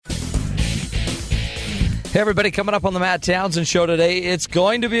Hey, everybody, coming up on the Matt Townsend Show today. It's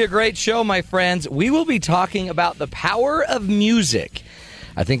going to be a great show, my friends. We will be talking about the power of music.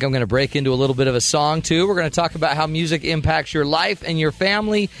 I think I'm going to break into a little bit of a song, too. We're going to talk about how music impacts your life and your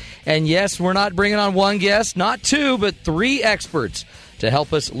family. And yes, we're not bringing on one guest, not two, but three experts to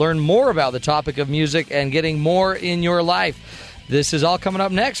help us learn more about the topic of music and getting more in your life. This is all coming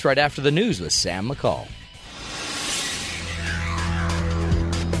up next, right after the news with Sam McCall.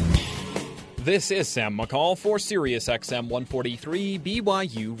 This is Sam McCall for Sirius XM 143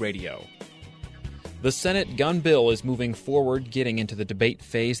 BYU Radio. The Senate gun bill is moving forward, getting into the debate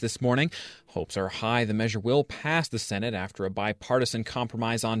phase this morning. Hopes are high the measure will pass the Senate after a bipartisan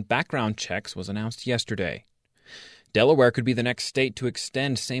compromise on background checks was announced yesterday. Delaware could be the next state to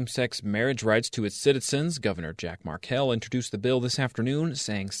extend same-sex marriage rights to its citizens. Governor Jack Markell introduced the bill this afternoon,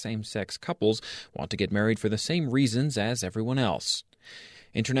 saying same-sex couples want to get married for the same reasons as everyone else.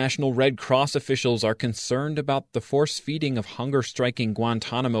 International Red Cross officials are concerned about the force-feeding of hunger-striking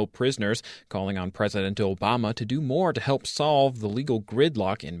Guantanamo prisoners, calling on President Obama to do more to help solve the legal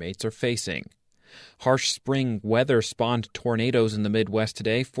gridlock inmates are facing. Harsh spring weather spawned tornadoes in the Midwest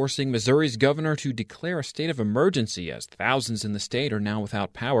today, forcing Missouri's governor to declare a state of emergency as thousands in the state are now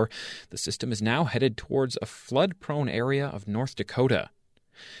without power. The system is now headed towards a flood-prone area of North Dakota.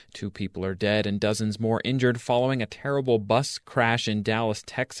 2 people are dead and dozens more injured following a terrible bus crash in Dallas,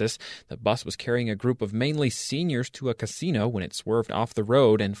 Texas. The bus was carrying a group of mainly seniors to a casino when it swerved off the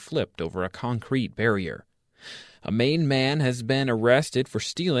road and flipped over a concrete barrier. A Maine man has been arrested for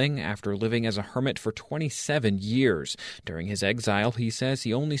stealing after living as a hermit for 27 years. During his exile, he says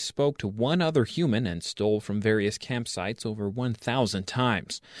he only spoke to one other human and stole from various campsites over 1,000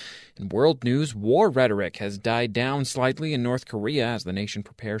 times. In world news, war rhetoric has died down slightly in North Korea as the nation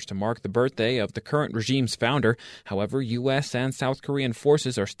prepares to mark the birthday of the current regime's founder. However, U.S. and South Korean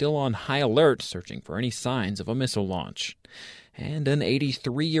forces are still on high alert, searching for any signs of a missile launch. And an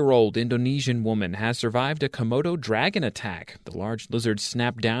 83-year-old Indonesian woman has survived a Komodo dragon attack. The large lizard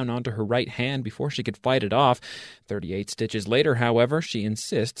snapped down onto her right hand before she could fight it off. 38 stitches later, however, she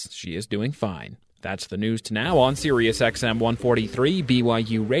insists she is doing fine. That's the news to now on Sirius XM 143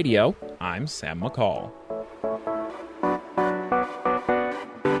 BYU Radio. I'm Sam McCall.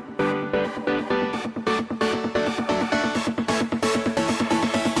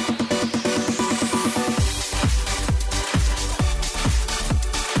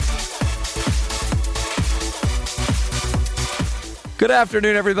 Good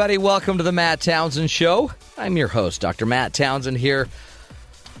afternoon, everybody. Welcome to the Matt Townsend Show. I'm your host, Dr. Matt Townsend here,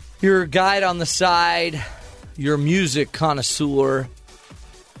 your guide on the side, your music connoisseur.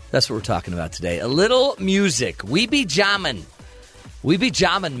 That's what we're talking about today. A little music. We be jammin'. We be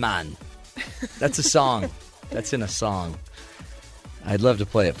jammin', man. That's a song. That's in a song. I'd love to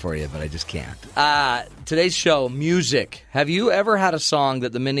play it for you, but I just can't. Today's show, music. Have you ever had a song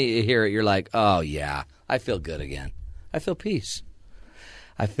that the minute you hear it, you're like, oh, yeah, I feel good again. I feel peace.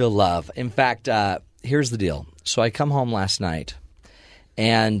 I feel love. In fact, here's the deal. So I come home last night,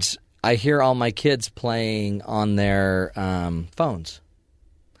 and I hear all my kids playing on their phones,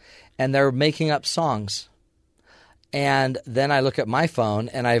 and they're making up songs. And then I look at my phone,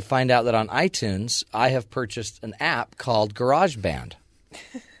 and I find out that on iTunes, I have purchased an app called GarageBand,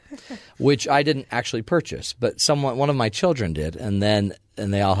 which I didn't actually purchase, but one of my children did, and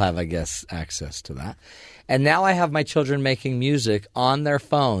they all have, I guess, access to that. And now I have my children making music on their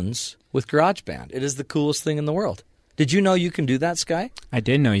phones with GarageBand. It is the coolest thing in the world. Did you know you can do that, Sky? I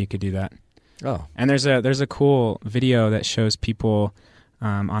did know you could do that. Oh. And there's a cool video that shows people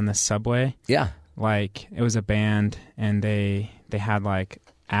on the subway. Yeah. Like, it was a band, and they had, like,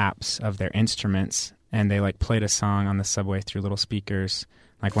 apps of their instruments, and they, like, played a song on the subway through little speakers.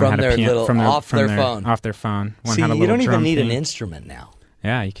 Like one from had their a piano, off their phone. Off their phone. One See, had a you little don't even drum need thing. an instrument now.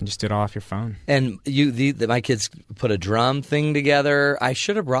 Yeah, you can just do it all off your phone. And my kids put a drum thing together. I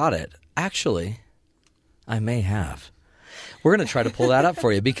should have brought it. Actually, I may have. We're going to try to pull that up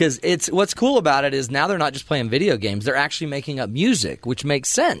for you because what's cool about it is now they're not just playing video games. They're actually making up music, which makes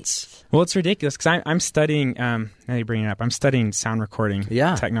sense. Well, it's ridiculous because I'm studying, now you bring it up, I'm studying sound recording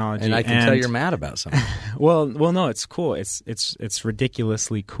technology. And I can tell you're mad about something. well, no, it's cool. It's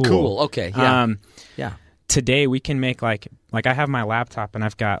ridiculously cool. Cool, okay, yeah. Yeah. Today we can make like I have my laptop and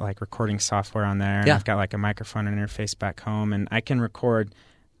I've got like recording software on there and I've got like a microphone interface back home and I can record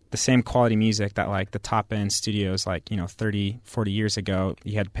the same quality music that like the top end studios 30, 40 years ago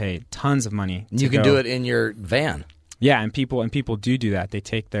you had to pay tons of money to You can do it in your van. Yeah, and people do that. They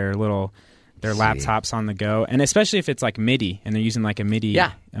take their laptops on the go, and especially if it's like MIDI and they're using like a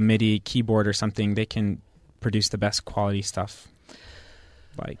MIDI keyboard or something, they can produce the best quality stuff.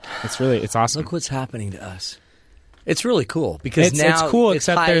 Like, it's awesome. Look what's happening to us. It's really cool because now it's cool. it's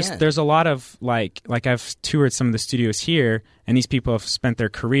except there's a lot of like I've toured some of the studios here, and these people have spent their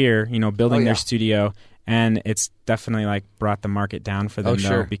career, building their studio, and it's definitely like brought the market down for them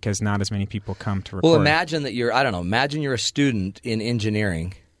though, because not as many people come to record. Well, imagine that imagine you're a student in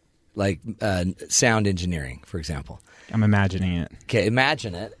engineering, like sound engineering, for example. I'm imagining it. Okay,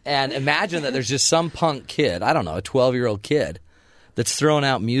 imagine it, and imagine that there's just some punk kid, I don't know, a 12-year-old kid, that's throwing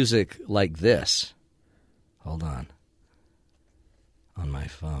out music like this. Hold on my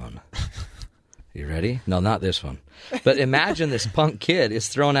phone. You ready? No, not this one. But imagine this punk kid is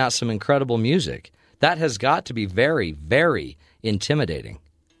throwing out some incredible music. That has got to be very, very intimidating.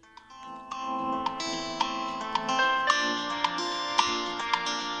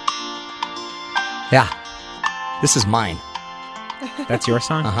 Yeah. This is mine. That's your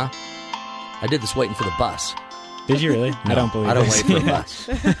song? Uh-huh. I did this waiting for the bus. Did you really? No, I don't believe it. I don't wait for a bus.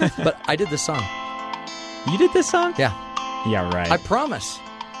 But I did this song. You did this song? Yeah. Yeah, right. I promise.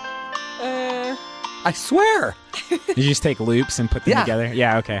 I swear. Did you just take loops and put them together?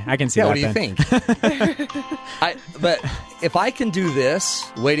 Yeah, okay. I can see that. What do you think? But if I can do this,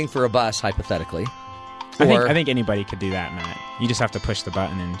 waiting for a bus, hypothetically. I think anybody could do that, Matt. You just have to push the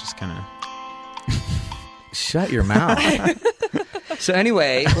button and just kind of... Shut your mouth. So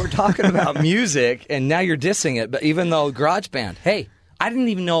anyway, we're talking about music, and now you're dissing it. But even though GarageBand, hey, I didn't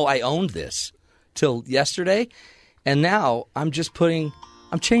even know I owned this till yesterday, and now I'm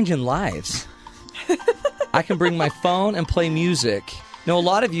changing lives. I can bring my phone and play music. Now, a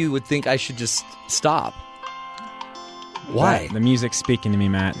lot of you would think I should just stop. Why? The music's speaking to me,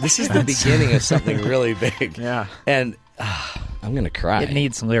 Matt. This is the beginning of something really big. Yeah. And I'm going to cry. It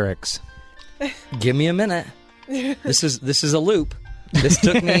needs lyrics. Give me a minute. This is a loop. This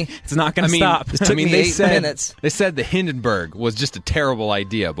took me... It's not going to stop. This took me 8 minutes. They said the Hindenburg was just a terrible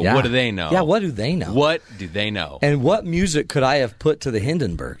idea, but what do they know? Yeah, what do they know? What do they know? And what music could I have put to the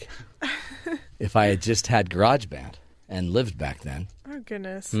Hindenburg if I had just had GarageBand and lived back then? Oh,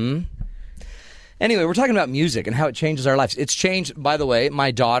 goodness. Anyway, we're talking about music and how it changes our lives. It's changed, by the way,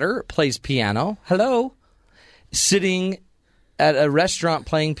 my daughter plays piano. Hello. Sitting at a restaurant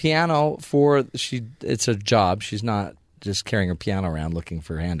playing piano it's a job. She's not just carrying her piano around looking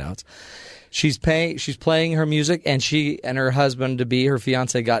for handouts. She's playing her music, and she and her husband-to-be, her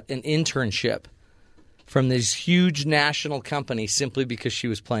fiance, got an internship from this huge national company simply because she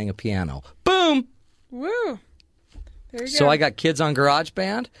was playing a piano. Boom! Woo! There you So go. I got kids on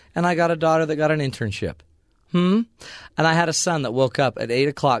GarageBand, and I got a daughter that got an internship. And I had a son that woke up at 8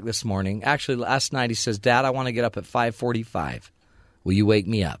 o'clock this morning. Actually, last night he says, Dad, I want to get up at 5:45. Will you wake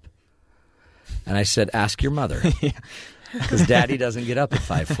me up? And I said, ask your mother. Because Daddy doesn't get up at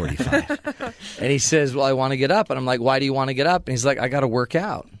 5:45. And he says, well, I want to get up. And I'm like, why do you want to get up? And he's like, I got to work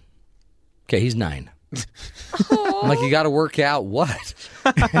out. Okay, he's 9. I'm like, you got to work out what?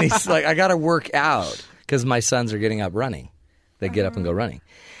 And he's like, I got to work out because my sons are getting up running. They get up and go running.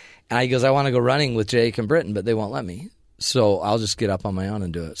 And he goes, I want to go running with Jake and Britton, but they won't let me. So I'll just get up on my own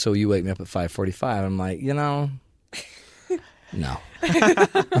and do it. So you wake me up at 5:45. I'm like, no.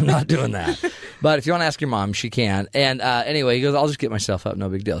 I'm not doing that. But if you want to ask your mom, she can. And anyway, he goes, I'll just get myself up, no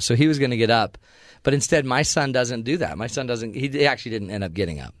big deal. So he was going to get up. But instead, my son doesn't do that. My son doesn't. He actually didn't end up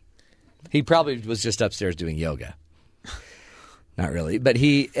getting up. He probably was just upstairs doing yoga. Not really. But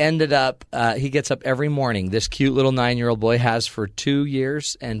he ended up, he gets up every morning. This cute little 9-year-old boy has for 2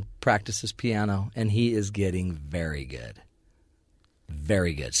 years and practices piano. And he is getting very good.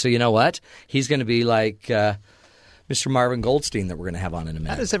 Very good. So you know what? He's going to be like Mr. Marvin Goldstein that we're going to have on in a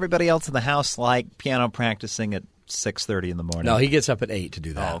minute. How does everybody else in the house like piano practicing at 6:30 in the morning? No, he gets up at 8 to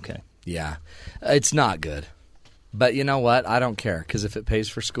do that. Oh, okay. Yeah. It's not good. But you know what? I don't care because if it pays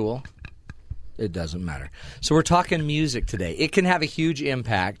for school, it doesn't matter. So we're talking music today. It can have a huge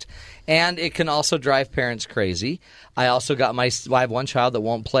impact, and it can also drive parents crazy. I also got I have one child that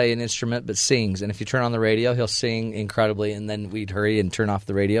won't play an instrument but sings, and if you turn on the radio, he'll sing incredibly, and then we'd hurry and turn off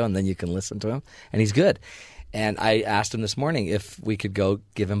the radio, and then you can listen to him, and he's good. And I asked him this morning if we could go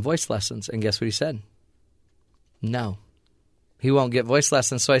give him voice lessons, and guess what he said? No. He won't get voice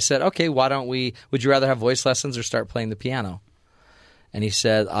lessons. So I said, okay, would you rather have voice lessons or start playing the piano? And he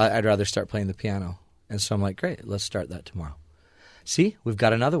said, I'd rather start playing the piano. And so I'm like, great, let's start that tomorrow. See, we've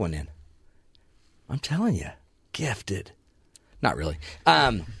got another one in. I'm telling you, gifted. Not really,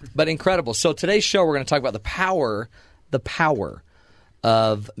 but incredible. So today's show, we're going to talk about the power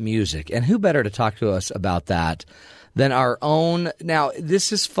of music. And who better to talk to us about that than our own. Now,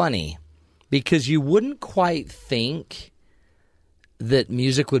 this is funny because you wouldn't quite think that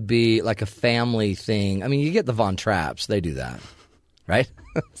music would be like a family thing. I mean, you get the Von Trapps. They do that. right?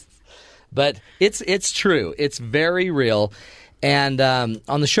 But it's true. It's very real. And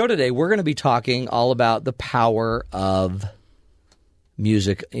on the show today, we're going to be talking all about the power of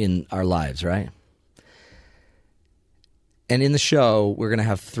music in our lives, right? And in the show, we're going to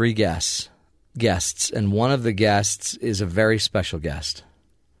have 3 guests, and one of the guests is a very special guest.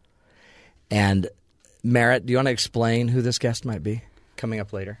 And Merritt, do you want to explain who this guest might be coming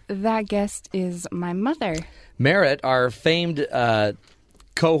up later? That guest is my mother. Merritt, our famed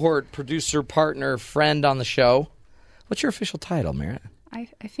cohort, producer, partner, friend on the show. What's your official title, Merritt? I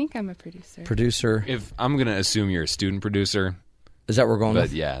think I'm a producer. Producer. If I'm going to assume you're a student producer. Is that what we're going But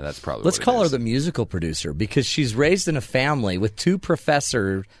with? yeah, that's probably Let's what call it her is. the musical producer because she's raised in a family with 2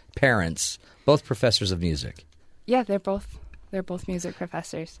 professor parents, both professors of music. Yeah, they're both music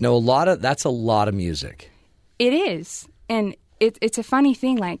professors. No, that's a lot of music. It is. And it's a funny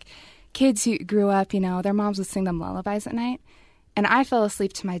thing, like kids who grew up, their moms would sing them lullabies at night. And I fell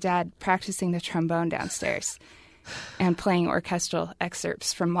asleep to my dad practicing the trombone downstairs and playing orchestral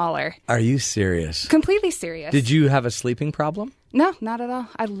excerpts from Mahler. Are you serious? Completely serious. Did you have a sleeping problem? No, not at all.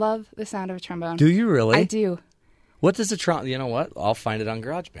 I love the sound of a trombone. Do you really? I do. What does a trombone... You know what? I'll find it on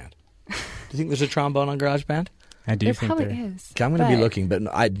GarageBand. Do you think there's a trombone on GarageBand? I do There think probably there is. Okay, I'm going to be looking,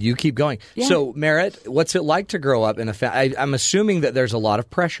 but you keep going. Yeah. So, Merritt, what's it like to grow up in a family? I'm assuming that there's a lot of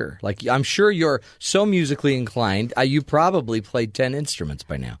pressure. Like, I'm sure you're so musically inclined. You probably played 10 instruments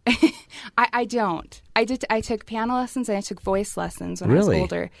by now. I don't. I took piano lessons and I took voice lessons when I Really? was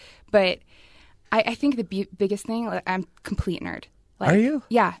older. But I think the biggest thing, I'm a complete nerd. Like, Are you?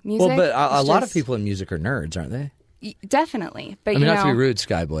 Yeah, music. Well, but a is lot of just- people in music are nerds, aren't they? Definitely. But I mean, not to be rude,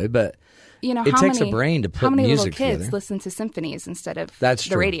 Skyboy, but it how takes many, a brain to put how many music little kids together. listen to symphonies instead of That's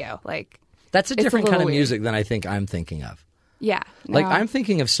the true. radio? Like, That's a it's a different kind little of weird. music than I think I'm thinking of. yeah. Like, no. I'm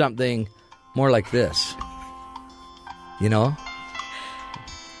thinking of something more like this. You know?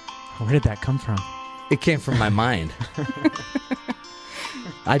 Where did that come from? It came from my mind.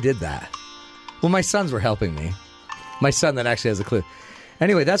 I did that. Well, my sons were helping me. My son that actually has a clue.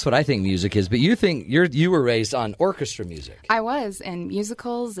 Anyway, that's what I think music is. But you think you were raised on orchestra music. I was, and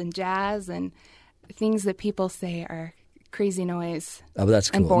musicals and jazz and things that people say are crazy noise. Oh, that's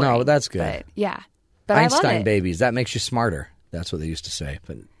and cool. boring. No, that's good. But, yeah. But I Einstein love it. babies. That makes you smarter. That's what they used to say.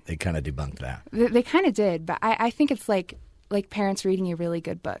 But they kind of debunked that. They kind of did, but I think it's like parents reading you really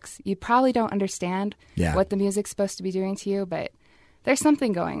good books. You probably don't understand Yeah. what the music's supposed to be doing to you, but there's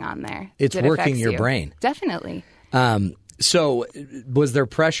something going on there. It's that working affects your you. brain. Definitely. So was there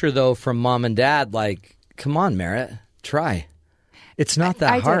pressure, though, from mom and dad? Like, come on, Merritt, try. It's not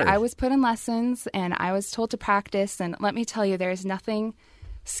that I hard. did. I was put in lessons, and I was told to practice, and let me tell you, there is nothing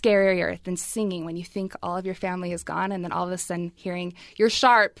scarier than singing when you think all of your family is gone, and then all of a sudden hearing, you're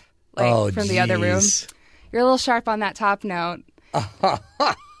sharp, from the other room. geez. You're a little sharp on that top note.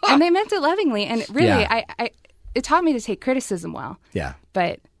 And they meant it lovingly, and really, Yeah. it taught me to take criticism well. Yeah.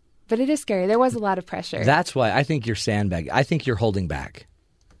 But it is scary. There was a lot of pressure. That's why I think you're sandbagging. I think you're holding back.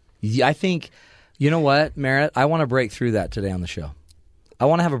 I think, you know what, Merritt? I want to break through that today on the show. I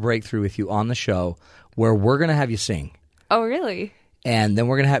want to have a breakthrough with you on the show where we're going to have you sing. Oh, really? And then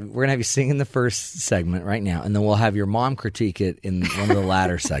we're gonna have you sing in the first segment right now, and then we'll have your mom critique it in one of the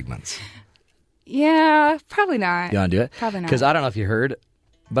latter segments. Yeah, probably not. You want to do it? Probably not. Because I don't know if you heard,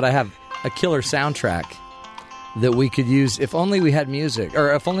 but I have a killer soundtrack that we could use if only we had music,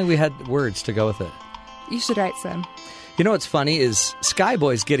 or if only we had words to go with it. You should write some. You know what's funny is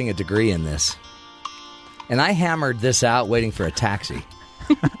Skyboy's getting a degree in this, and I hammered this out waiting for a taxi.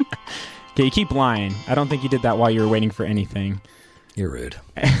 Okay, you keep lying. I don't think you did that while you were waiting for anything. You're rude.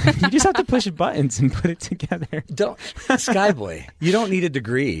 You just have to push buttons and put it together. Don't, Skyboy. You don't need a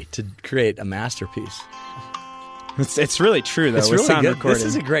degree to create a masterpiece. It's really true, though. It's with really sound good. recording. This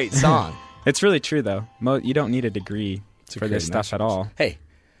is a great song. It's really true, though. You don't need a degree To for create this stuff at all. Hey,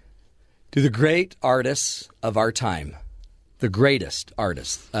 do the great artists of our time, the greatest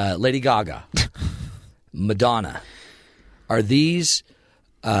artists, Lady Gaga, Madonna, are these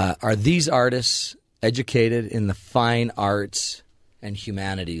artists educated in the fine arts and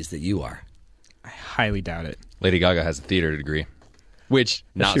humanities that you are? I highly doubt it. Lady Gaga has a theater degree, which,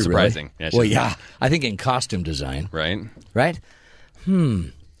 not Is she surprising. really? Yeah, Well, she's- yeah. I think in costume design, Right? right?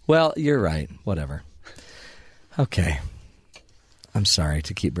 Well, you're right. Whatever. Okay. I'm sorry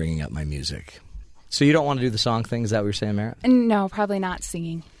to keep bringing up my music. So you don't want to do the song thing? Is that what you're saying, Merritt? No, probably not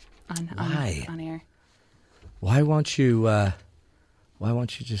singing Why? on air. Why won't you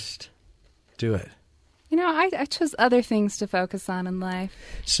just do it? You know, I chose other things to focus on in life.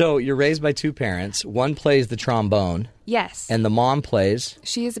 So you're raised by two parents. One plays the trombone, Yes. and the mom plays.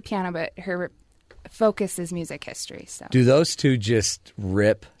 she is a piano, but her focus is music history. So Do those two just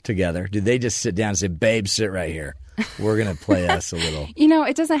rip together? Do they just sit down and say, babe, sit right here? We're going to play us a little.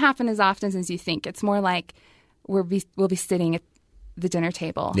 It doesn't happen as often as you think. It's more like we'll be sitting at the dinner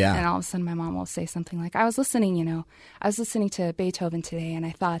table, and all of a sudden my mom will say something like, I was listening to Beethoven today, and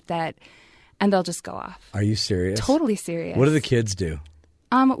I thought that, and they'll just go off. Are you serious? Totally serious. What do the kids do?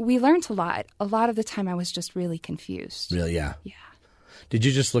 We learned a lot. A lot of the time I was just really confused. Really, yeah. Yeah. Did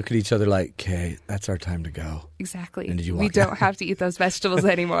you just look at each other like, okay, that's our time to go? Exactly. And did you we walk don't have to eat those vegetables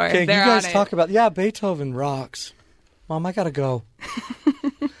anymore. Okay, you They're guys on it. talk about, Beethoven rocks. Mom, I got to go.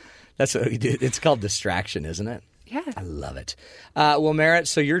 That's what we do. It's called distraction, isn't it? Yeah. I love it. Well, Merritt,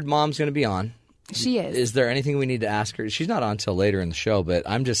 so your mom's going to be on. She is. Is there anything we need to ask her? She's not on till later in the show, but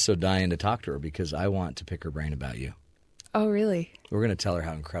I'm just so dying to talk to her because I want to pick her brain about you. Oh, really? We're going to tell her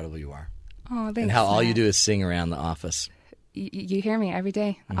how incredible you are. Oh, thanks. And how all you Matt. do is sing around the office. You hear me every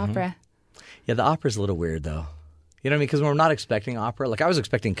day. Opera. Yeah, the opera's a little weird, though. You know what I mean? Because we're not expecting opera. Like, I was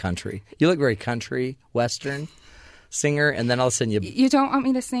expecting country. You look very country, Western singer, and then all of a sudden You don't want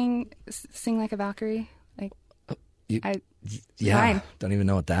me to sing like a Valkyrie? Like, fine. Don't even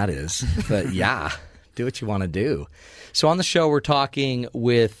know what that is. But yeah, do what you want to do. So on the show, we're taking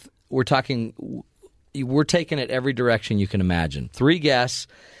it every direction you can imagine. 3 guests,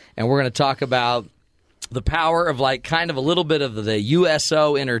 and we're going to talk about the power of like kind of a little bit of the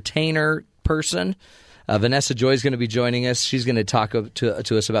USO entertainer person. Vanessa Joy is going to be joining us. She's going to talk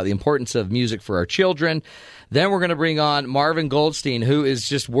to us about the importance of music for our children. Then we're going to bring on Marvin Goldstein, who is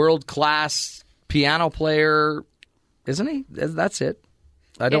just world-class piano player, isn't he? That's it.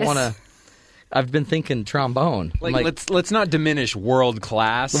 I don't want to... I've been thinking trombone. Let's not diminish world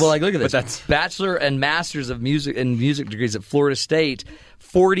class. Well, look at this. But that's Bachelor and Masters of Music and music degrees at Florida State.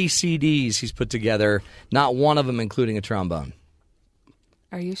 40 CDs he's put together, not one of them including a trombone.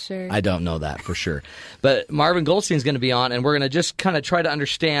 Are you sure? I don't know that for sure. But Marvin Goldstein is going to be on, and we're going to just kind of try to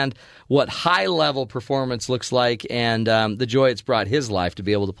understand what high-level performance looks like and the joy it's brought his life to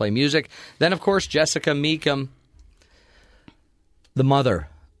be able to play music. Then, of course, Jessica Meekum, the mother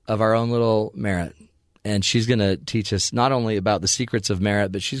of our own little Merritt. And she's going to teach us not only about the secrets of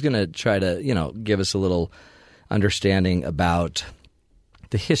Merritt, but she's going to try to, give us a little understanding about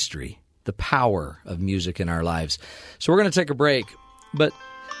the history, the power of music in our lives. So we're going to take a break. But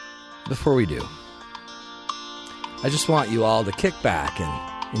before we do, I just want you all to kick back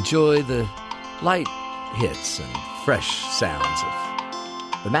and enjoy the light hits and fresh sounds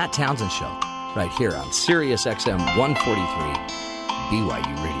of the Matt Townsend Show right here on Sirius XM 143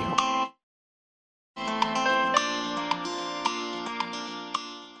 BYU Radio.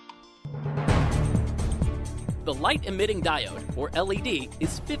 The light-emitting diode, or LED,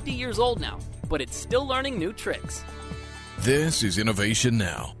 is 50 years old now, but it's still learning new tricks. This is Innovation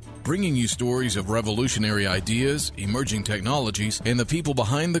Now, bringing you stories of revolutionary ideas, emerging technologies, and the people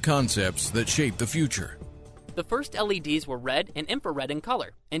behind the concepts that shape the future. The first LEDs were red and infrared in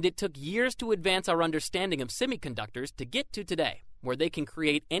color, and it took years to advance our understanding of semiconductors to get to today, where they can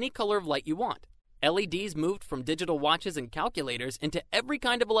create any color of light you want. LEDs moved from digital watches and calculators into every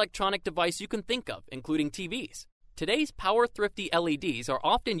kind of electronic device you can think of, including TVs. Today's power-thrifty LEDs are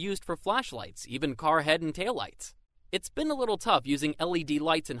often used for flashlights, even car head and tail lights. It's been a little tough using LED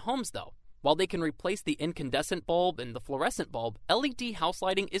lights in homes, though. While they can replace the incandescent bulb and the fluorescent bulb, LED house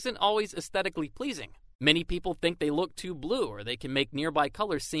lighting isn't always aesthetically pleasing. Many people think they look too blue or they can make nearby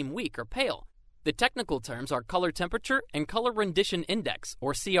colors seem weak or pale. The technical terms are color temperature and color rendition index,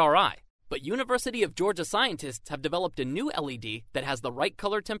 or CRI. But University of Georgia scientists have developed a new LED that has the right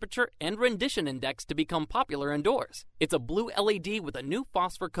color temperature and rendition index to become popular indoors. It's a blue LED with a new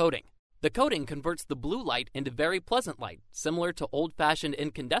phosphor coating. The coating converts the blue light into very pleasant light, similar to old-fashioned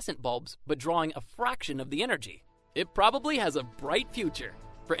incandescent bulbs, but drawing a fraction of the energy. It probably has a bright future.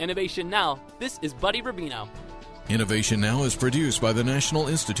 For Innovation Now, this is Buddy Rubino. Innovation Now is produced by the National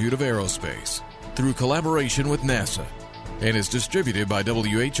Institute of Aerospace through collaboration with NASA and is distributed by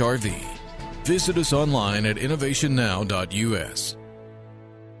WHRV. Visit us online at innovationnow.us.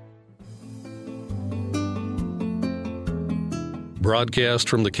 Broadcast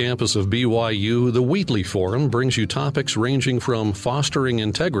from the campus of BYU, the Wheatley Forum brings you topics ranging from fostering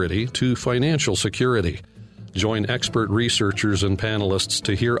integrity to financial security. Join expert researchers and panelists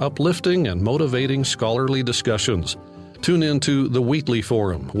to hear uplifting and motivating scholarly discussions. Tune in to the Wheatley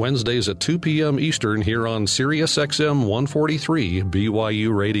Forum, Wednesdays at 2 p.m. Eastern here on Sirius XM 143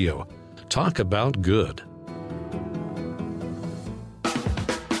 BYU Radio. Talk about good.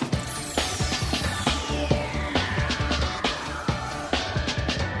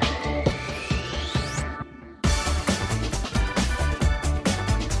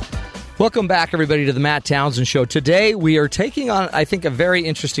 Welcome back, everybody, to the Matt Townsend Show. Today, we are taking on, I think, a very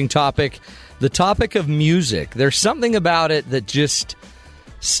interesting topic, the topic of music. There's something about it that just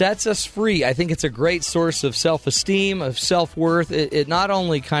sets us free. I think it's a great source of self-esteem, of self-worth. It not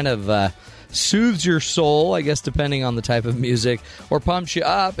only kind of soothes your soul, I guess, depending on the type of music, or pumps you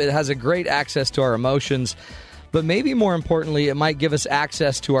up. It has a great access to our emotions. But maybe more importantly, it might give us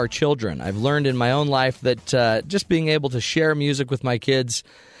access to our children. I've learned in my own life that just being able to share music with my kids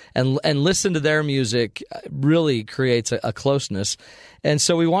and listen to their music really creates a closeness. And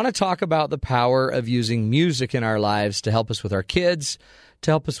so we want to talk about the power of using music in our lives to help us with our kids,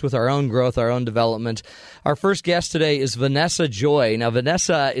 to help us with our own growth, our own development. Our first guest today is Vanessa Joy. Now,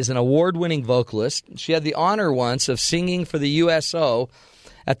 Vanessa is an award-winning vocalist. She had the honor once of singing for the USO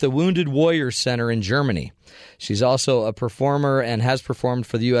at the Wounded Warriors Center in Germany. She's also a performer and has performed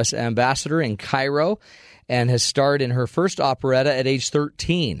for the U.S. Ambassador in Cairo, and has starred in her first operetta at age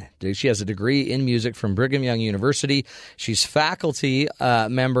 13. She has a degree in music from Brigham Young University. She's faculty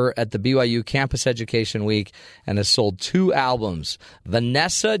member at the BYU Campus Education Week and has sold 2 albums.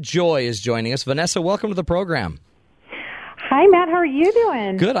 Vanessa Joy is joining us. Vanessa, welcome to the program. Hi, Matt. How are you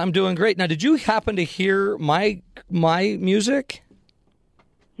doing? Good. I'm doing great. Now, did you happen to hear my music?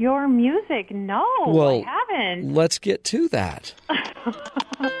 Your music? No, well, I haven't. Let's get to that.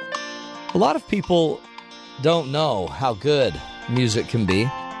 A lot of people don't know how good music can be.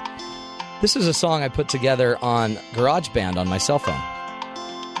 This is a song I put together on GarageBand on my cell phone.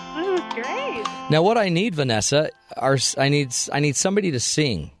 This is great. Now, what I need, Vanessa, I need somebody to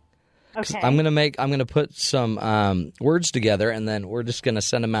sing. Okay. I'm gonna put some words together, and then we're just gonna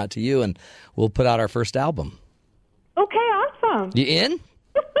send them out to you, and we'll put out our first album. Okay, awesome. You in?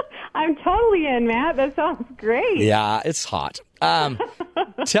 I'm totally in, Matt. That sounds great. Yeah, it's hot.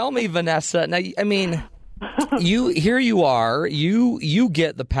 Tell me, Vanessa. Now, I mean, you are. You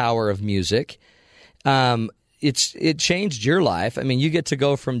get the power of music. It changed your life. I mean, you get to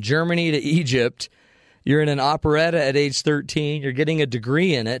go from Germany to Egypt. You're in an operetta at age 13. You're getting a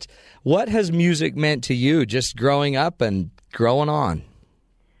degree in it. What has music meant to you just growing up and growing on?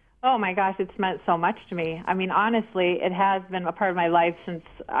 Oh, my gosh, it's meant so much to me. I mean, honestly, it has been a part of my life since,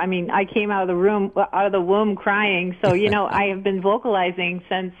 I came out of the womb crying. So, I have been vocalizing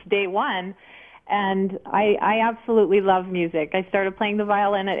since day one, and I absolutely love music. I started playing the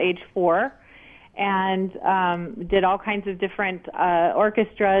violin at age 4 and did all kinds of different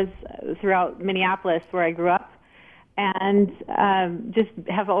orchestras throughout Minneapolis, where I grew up, and just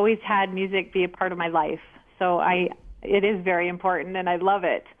have always had music be a part of my life. So it is very important, and I love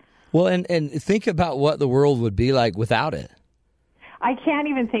it. Well, and think about what the world would be like without it. I can't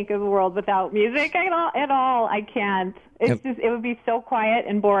even think of the world without music at all. I can't. It would be so quiet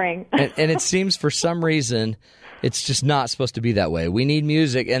and boring. And it seems for some reason it's just not supposed to be that way. We need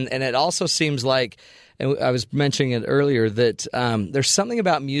music. And it also seems like, and I was mentioning it earlier, that there's something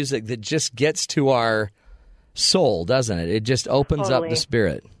about music that just gets to our soul, doesn't it? It just opens up the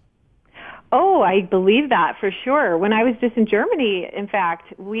spirit. Oh, I believe that for sure. When I was just in Germany, in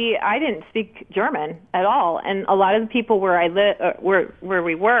fact, I didn't speak German at all, and a lot of the people where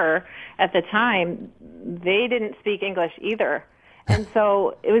we were at the time, they didn't speak English either, and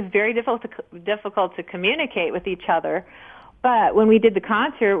so it was very difficult to communicate with each other. But when we did the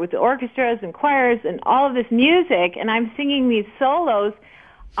concert with the orchestras and choirs and all of this music, and I'm singing these solos,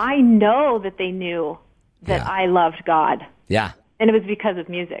 I know that they knew that I loved God. Yeah. And it was because of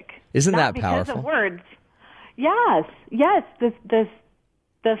music. Isn't that Not powerful? Because of words. Yes.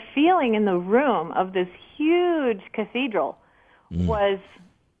 The feeling in the room of this huge cathedral was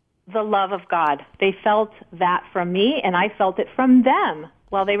the love of God. They felt that from me, and I felt it from them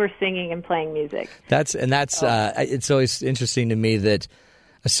while they were singing and playing music. It's always interesting to me that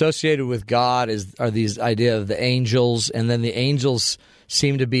associated with God are these idea of the angels, and then the angels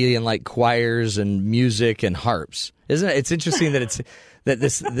seem to be in like choirs and music and harps. Isn't it? It's interesting that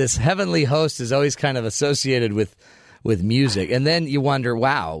this heavenly host is always kind of associated with music. And then you wonder,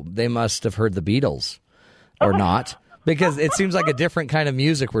 wow, they must have heard the Beatles or not, because it seems like a different kind of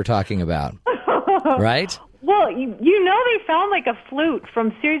music we're talking about. Right? Well, they found like a flute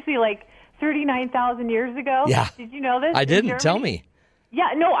from seriously like 39,000 years ago. Yeah. Did you know this? I didn't. Tell me.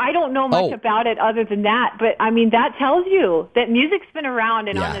 Yeah, no, I don't know much about it other than that, but I mean, that tells you that music's been around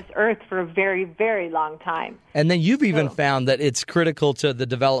and on this earth for a very, very long time. And then you've even found that it's critical to the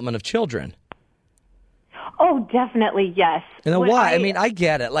development of children. Oh, definitely, yes. And then why? I mean, I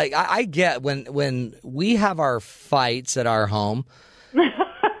get it. Like, I get when we have our fights at our home,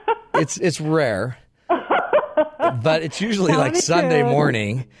 it's rare. But it's usually like Sunday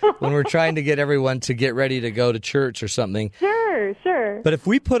morning when we're trying to get everyone to get ready to go to church or something. Sure. But if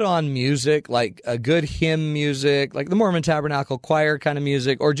we put on music, like a good hymn music, like the Mormon Tabernacle Choir kind of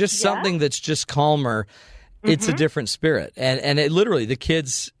music, or just something that's just calmer, it's a different spirit. And it literally, the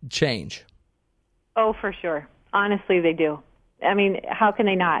kids change. Oh, for sure. Honestly, they do. I mean, how can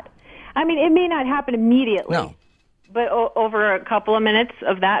they not? I mean, it may not happen immediately. No. But over a couple of minutes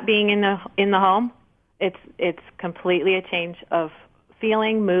of that being in the home, it's completely a change of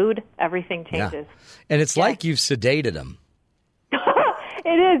feeling, mood, everything changes. Yeah. And it's like you've sedated them. It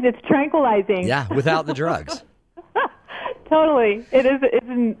is. It's tranquilizing. Yeah, without the drugs. Totally. It is.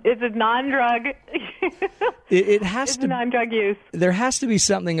 It's a non-drug. It has to. It's a non-drug use. There has to be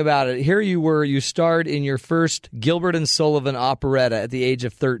something about it. Here you were. You starred in your first Gilbert and Sullivan operetta at the age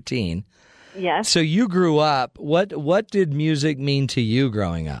of 13. Yes. So you grew up. What did music mean to you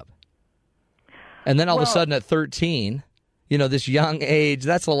growing up? And then all of a sudden at 13, this young age,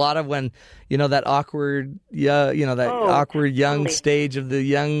 that's a lot of when, that awkward, awkward young stage of the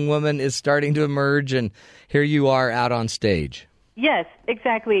young woman is starting to emerge, and here you are out on stage. Yes,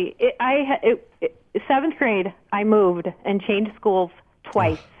 exactly. Seventh grade, I moved and changed schools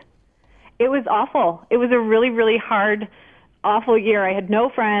twice. It was awful. It was a really, really hard, awful year. I had no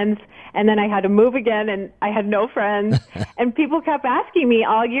friends, and then I had to move again, and I had no friends. And people kept asking me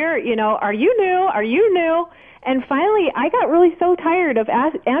all year, are you new? Are you new? And finally, I got really so tired of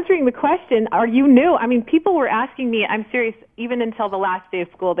answering the question, are you new? I mean, people were asking me, I'm serious, even until the last day of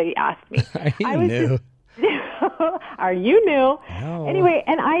school, they asked me. Are you new? Are you new? No. Anyway,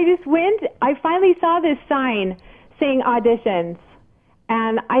 and I just went, I finally saw this sign saying auditions.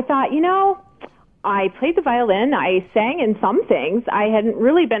 And I thought, I played the violin, I sang in some things. I hadn't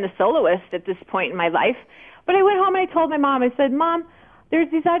really been a soloist at this point in my life. But I went home and I told my mom, I said, Mom, there's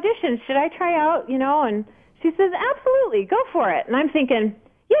these auditions. Should I try out, And she says, absolutely, go for it. And I'm thinking,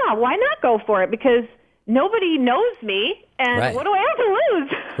 yeah, why not go for it? Because nobody knows me, and what do I have to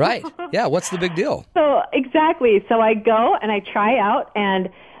lose? Right. Yeah, what's the big deal? So, exactly. So I go and I try out, and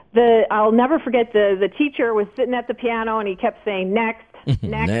I'll never forget the teacher was sitting at the piano, and he kept saying, next,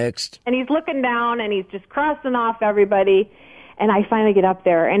 next. And he's looking down, and he's just crossing off everybody. And I finally get up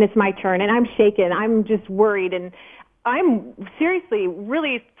there, and it's my turn, and I'm shaking. I'm just worried, and I'm seriously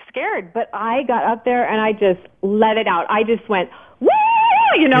really scared, but I got up there and I just let it out. I just went, woo,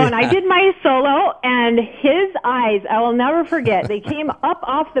 and I did my solo, and his eyes, I will never forget, they came up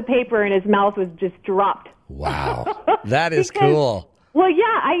off the paper and his mouth was just dropped. Wow. That is cool. Well,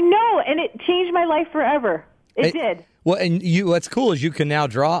 yeah, I know, and it changed my life forever. It did. Well, and what's cool is you can now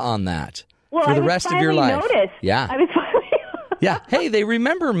draw on that for the rest of your life. Noticed. Yeah. I was finally yeah. Hey, they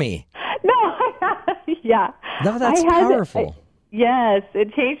remember me. No, yeah. No, that's powerful. Yes,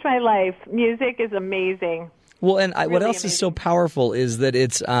 it changed my life. Music is amazing. Well, and what else is so powerful is that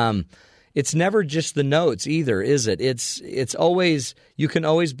it's never just the notes either, is it? It's always, you can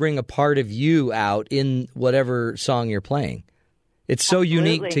always bring a part of you out in whatever song you're playing. It's so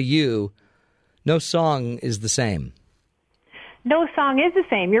unique to you. No song is the same. No song is the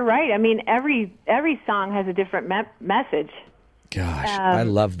same. You're right. I mean, every song has a different message. Gosh, I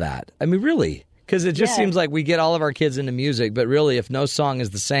love that. I mean, really. Because it just seems like we get all of our kids into music, but really, if no song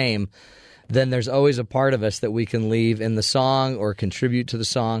is the same, then there's always a part of us that we can leave in the song or contribute to the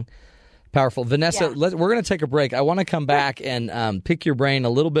song. Powerful. Vanessa, we're going to take a break. I want to come back and pick your brain a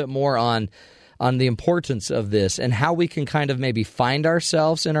little bit more on the importance of this and how we can kind of maybe find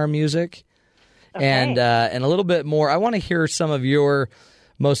ourselves in our music. Okay. And a little bit more. I want to hear some of your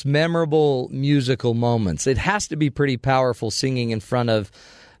most memorable musical moments. It has to be pretty powerful singing in front of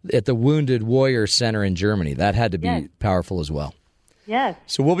at the Wounded Warrior Center in Germany. That had to be powerful as well. Yes.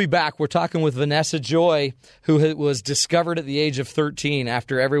 So we'll be back. We're talking with Vanessa Joy, who was discovered at the age of 13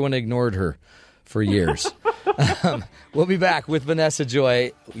 after everyone ignored her for years. We'll be back with Vanessa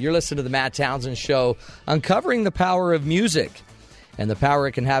Joy. You're listening to the Matt Townsend Show, uncovering the power of music and the power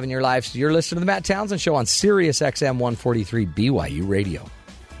it can have in your life. So you're listening to the Matt Townsend Show on Sirius XM 143 BYU Radio.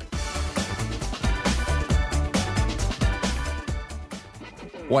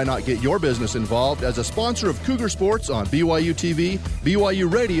 Why not get your business involved as a sponsor of Cougar Sports on BYU TV,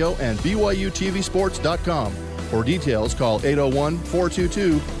 BYU Radio, and BYUTVSports.com. For details, call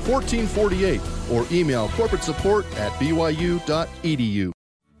 801-422-1448 or email corporate support@byu.edu.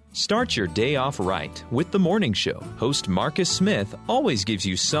 Start your day off right with The Morning Show. Host Marcus Smith always gives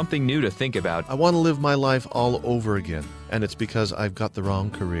you something new to think about. I want to live my life all over again, and it's because I've got the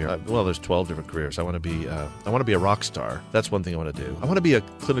wrong career. Well, there's 12 different careers. I want to be a rock star. That's one thing I want to do. I want to be a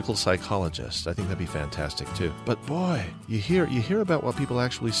clinical psychologist. I think that'd be fantastic too. But boy, you hear about what people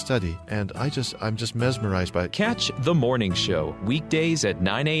actually study, and I'm just mesmerized by it. Catch The Morning Show weekdays at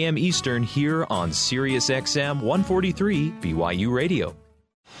 9 a.m. Eastern here on Sirius XM 143 BYU Radio.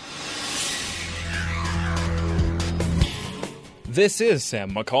 This is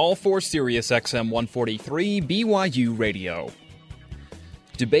Sam McCall for Sirius XM 143 BYU Radio.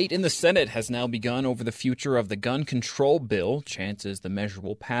 Debate in the Senate has now begun over the future of the gun control bill. Chances the measure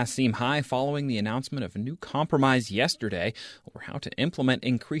will pass seem high following the announcement of a new compromise yesterday over how to implement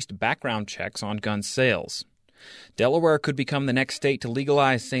increased background checks on gun sales. Delaware could become the next state to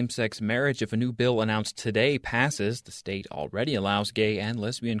legalize same-sex marriage if a new bill announced today passes. The state already allows gay and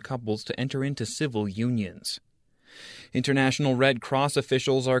lesbian couples to enter into civil unions. International Red Cross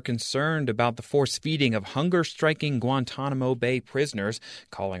officials are concerned about the force-feeding of hunger-striking Guantanamo Bay prisoners,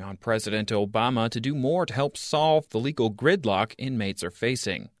 calling on President Obama to do more to help solve the legal gridlock inmates are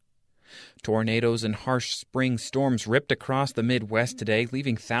facing. Tornadoes and harsh spring storms ripped across the Midwest today,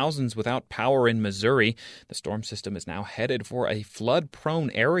 leaving thousands without power in Missouri. The storm system is now headed for a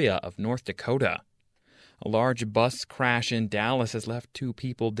flood-prone area of North Dakota. A large bus crash in Dallas has left 2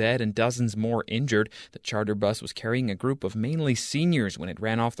 people dead and dozens more injured. The charter bus was carrying a group of mainly seniors when it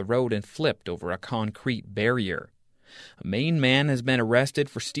ran off the road and flipped over a concrete barrier. A Maine man has been arrested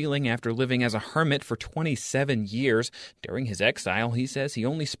for stealing after living as a hermit for 27 years. During his exile, he says he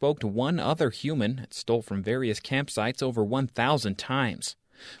only spoke to one other human and stole from various campsites over 1,000 times.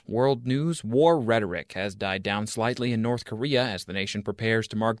 World news: war rhetoric has died down slightly in North Korea as the nation prepares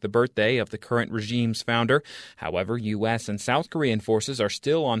to mark the birthday of the current regime's founder. However, U.S. and South Korean forces are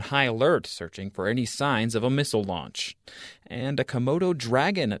still on high alert, searching for any signs of a missile launch. And a Komodo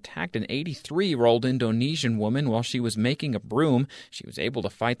dragon attacked an 83-year-old Indonesian woman while she was making a broom. She was able to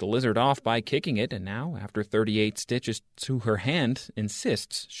fight the lizard off by kicking it, and now, after 38 stitches to her hand,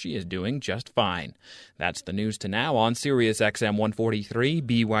 insists she is doing just fine. That's the news to now on Sirius XM 143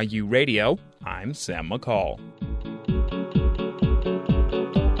 BYU Radio. I'm Sam McCall.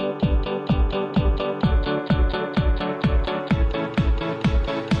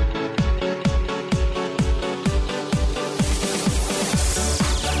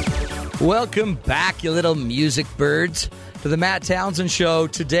 Welcome back, you little music birds, to the Matt Townsend Show.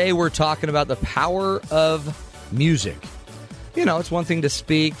 Today we're talking about the power of music. You know, it's one thing to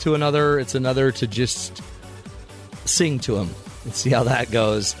speak to another, it's another to just sing to him and see how that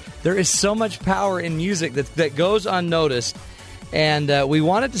goes. There is so much power in music that goes unnoticed, and we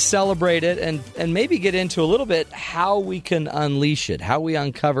wanted to celebrate it and maybe get into a little bit how we can unleash it, how we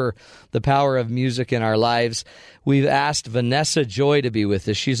uncover the power of music in our lives. We've asked Vanessa Joy to be with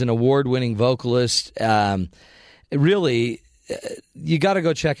us. She's an award-winning vocalist. Really, you got to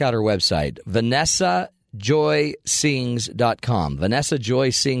go check out her website, VanessaJoySings.com.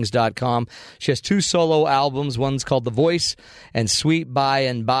 VanessaJoySings.com. She has 2 solo albums. One's called The Voice and Sweet By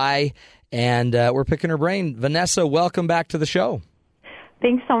and By. And we're picking her brain. Vanessa, welcome back to the show.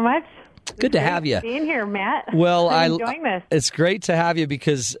 Thanks so much. Good to have you. Being here, Matt. Well, I'm enjoying this. It's great to have you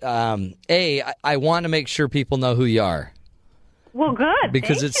because, I want to make sure people know who you are. Well, good.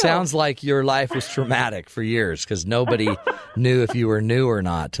 Because Thank it you. sounds like your life was traumatic for years because nobody knew if you were new or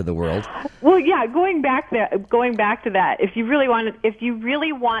not to the world. Well, yeah, going back to that, if you really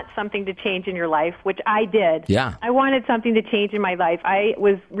want something to change in your life, which I did. Yeah. I wanted something to change in my life. I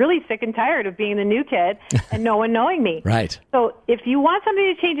was really sick and tired of being the new kid and no one knowing me. Right. So if you want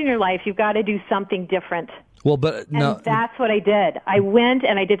something to change in your life, you've got to do something different. Well, but no. And that's what I did. I went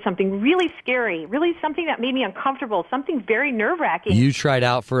and I did something really scary, really something that made me uncomfortable, something very nerve-wracking. You tried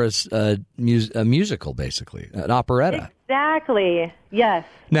out for a musical, basically, an operetta. Exactly. Yes.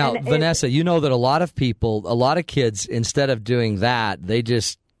 Now, Vanessa, you know that a lot of kids, instead of doing that, they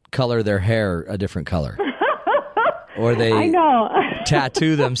just color their hair a different color. Or they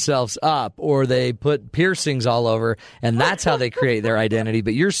tattoo themselves up, or they put piercings all over, and that's how they create their identity.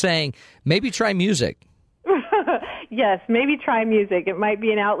 But you're saying maybe try music. Yes, maybe try music. It might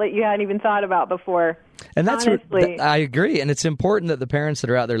be an outlet you hadn't even thought about before. And that's I agree. And it's important that the parents that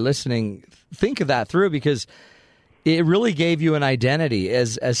are out there listening think of that through, because it really gave you an identity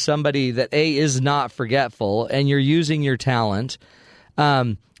as somebody that, A, is not forgetful, and you're using your talent.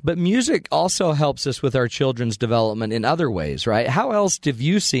 But music also helps us with our children's development in other ways, right? How else have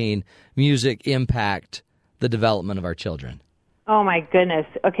you seen music impact the development of our children? Oh, my goodness.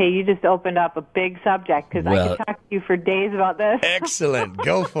 Okay, you just opened up a big subject because I could talk to you for days about this. Excellent.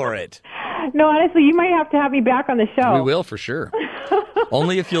 Go for it. No, honestly, you might have to have me back on the show. We will, for sure.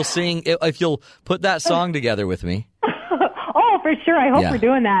 Only if you'll if you'll put that song together with me. Oh, for sure. I hope we're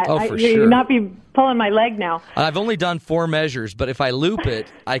doing that. Oh, for You'll sure. not be pulling my leg now. I've only done 4 measures, but if I loop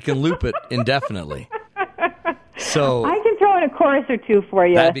it, I can loop it indefinitely. So I can throw in a chorus or two for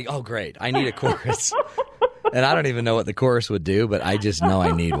you. That'd be great. I need a chorus. And I don't even know what the chorus would do, but I just know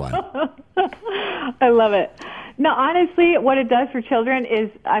I need one. I love it. No, honestly, what it does for children is,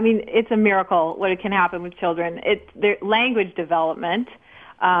 it's a miracle what it can happen with children. It's their language development.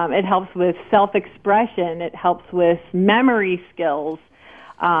 It helps with self-expression. It helps with memory skills.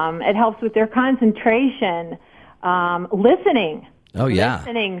 It helps with their concentration, listening. Oh, yeah.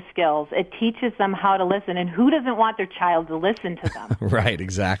 Listening skills. It teaches them how to listen. And who doesn't want their child to listen to them? Right,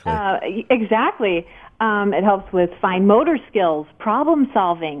 exactly. Exactly. It helps with fine motor skills, problem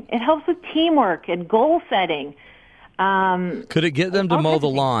solving. It helps with teamwork and goal setting. Could it get them to mow the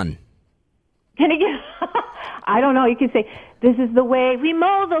lawn? Can it get... I don't know. You could say, this is the way we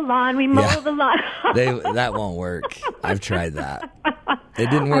mow the lawn. We mow the lawn. That won't work. I've tried that. It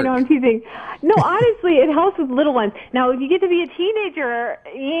didn't work. I know, I'm teasing. No, honestly, it helps with little ones. Now, if you get to be a teenager,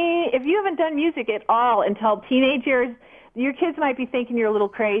 if you haven't done music at all until teenage years, your kids might be thinking you're a little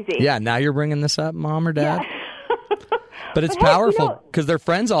crazy. Yeah, now you're bringing this up, Mom or Dad? Yeah. But it's powerful because their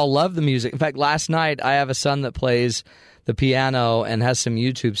friends all love the music. In fact, last night I have a son that plays the piano and has some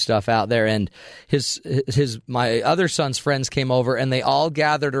YouTube stuff out there, and my other son's friends came over and they all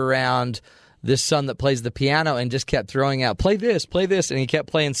gathered around this son that plays the piano and just kept throwing out, play this, and he kept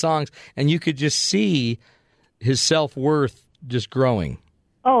playing songs, and you could just see his self-worth just growing.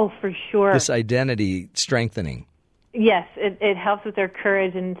 Oh, for sure. This identity strengthening. Yes, it helps with their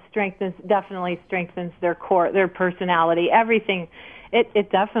courage and definitely strengthens their core, their personality, everything.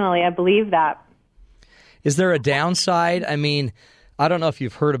 It definitely, I believe that. Is there a downside? I mean, I don't know if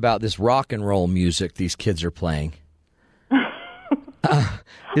you've heard about this rock and roll music these kids are playing.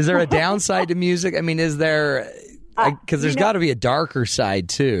 Is there a downside to music? I mean, is there... Because there's got to be a darker side,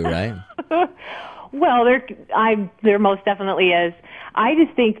 too, right? Well, there most definitely is. I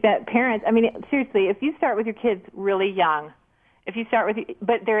just think that parents... I mean, seriously, if you start with your kids really young, but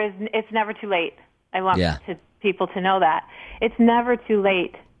it's never too late. I want people to know that. It's never too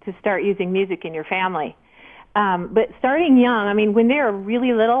late to start using music in your family. But starting young, I mean, when they're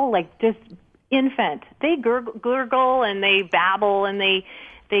really little, like just infant, they gurgle and they babble and they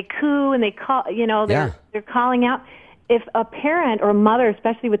coo and they call, they're calling out. If a parent or a mother,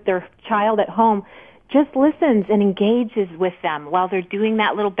 especially with their child at home, just listens and engages with them while they're doing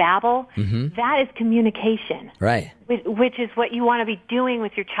that little babble, that is communication. Right. Which is what you want to be doing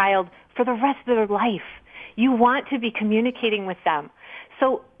with your child for the rest of their life. You want to be communicating with them.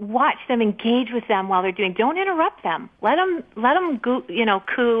 So watch them, engage with them while they're doing. Don't interrupt them. Let them go,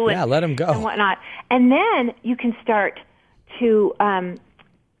 coo and, let them go and whatnot. And then you can start to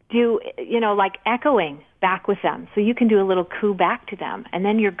do, like echoing back with them. So you can do a little coo back to them, and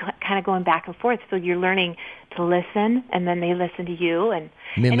then you're kind of going back and forth. So you're learning to listen, and then they listen to you and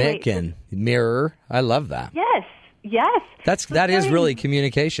mimic and mirror. I love that. Yes. That is really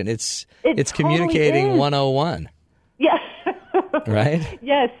communication. It's totally communicating 101. Yes. Right?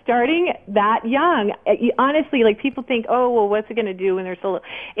 Yes, starting that young. Honestly, like people think, oh, well, what's it going to do when they're so little?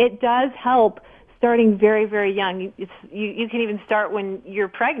 It does help starting very, very young. You can even start when you're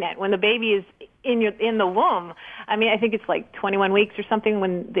pregnant, when the baby is in the womb. I mean, I think it's like 21 weeks or something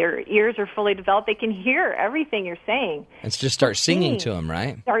when their ears are fully developed. They can hear everything you're saying. It's just start singing to them,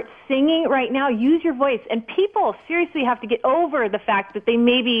 right? Start singing right now. Use your voice. And people seriously have to get over the fact that they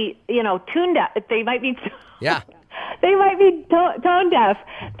may be, tune deaf. They might be... Yeah. They might be tone deaf.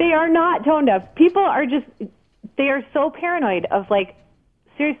 They are not tone deaf. People are they are so paranoid of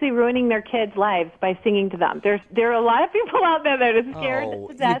seriously ruining their kids' lives by singing to them. There are a lot of people out there that are scared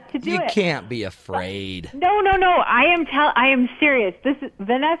to death to do it. You can't be afraid. No. I am serious. This is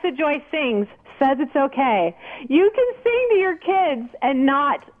Vanessa Joy Sings says it's okay. You can sing to your kids and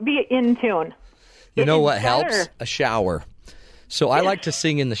not be in tune. You know what helps? A shower. So I like to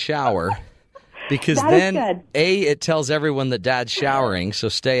sing in the shower. Because then, A, it tells everyone that Dad's showering, so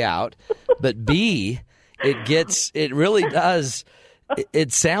stay out. But B, it really does,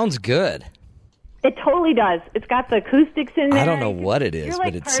 it sounds good. It totally does. It's got the acoustics in there. I don't know what it is,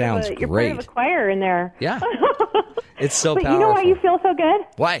 but it sounds great. You're part of a choir in there. Yeah. It's so powerful. But you know why you feel so good?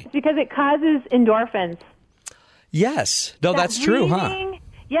 Why? It's because it causes endorphins. Yes. No, that's true, huh?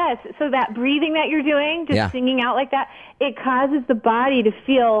 Yes. So that breathing that you're doing, just singing out like that, it causes the body to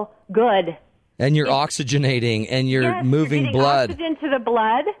feel good. And you're oxygenating, and you're moving you're blood. Oxygen to the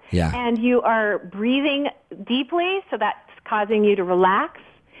blood, and you are breathing deeply, so that's causing you to relax.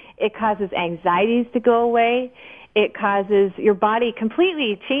 It causes anxieties to go away. It causes your body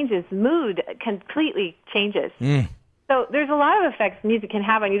completely changes, mood completely changes. So there's a lot of effects music can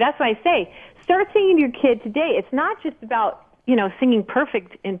have on you. That's why I say, start singing to your kid today. It's not just about, singing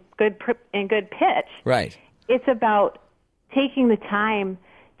perfect in good pitch. Right. It's about taking the time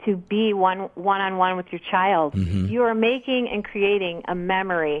to be one-on-one with your child. You are making and creating a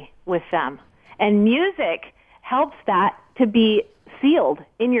memory with them. And music helps that to be sealed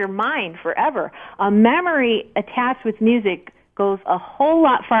in your mind forever. A memory attached with music goes a whole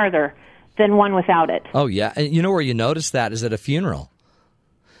lot farther than one without it. Oh, yeah. And you know where you notice that is at a funeral.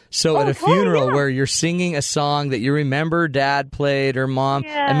 So at a funeral where you're singing a song that you remember Dad played or Mom,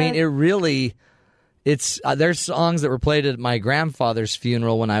 I mean, it really... there's songs that were played at my grandfather's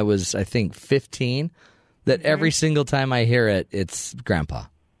funeral when I was, I think, 15, that every single time I hear it, it's Grandpa.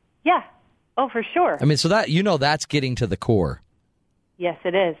 Yeah. Oh, for sure. I mean, so that, that's getting to the core. Yes,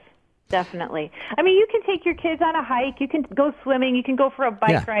 it is. Definitely. I mean, you can take your kids on a hike. You can go swimming. You can go for a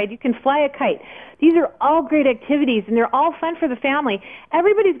bike ride. You can fly a kite. These are all great activities, and they're all fun for the family.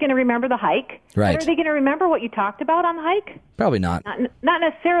 Everybody's going to remember the hike. Right. But are they going to remember what you talked about on the hike? Probably not. Not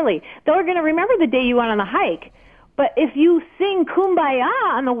necessarily. They're going to remember the day you went on the hike. But if you sing Kumbaya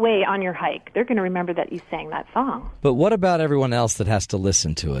on the way on your hike, they're going to remember that you sang that song. But what about everyone else that has to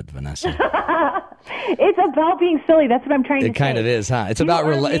listen to it, Vanessa? It's about being silly. That's what I'm trying to say. It kind of is, huh? It's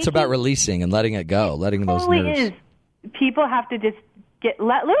about releasing and letting it go, letting those nerves. Is. People have to just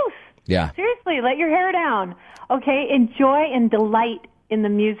let loose. Yeah. Seriously, let your hair down. Okay, enjoy and delight in the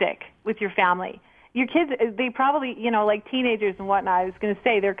music with your family. Your kids, they probably, like teenagers and whatnot. I was going to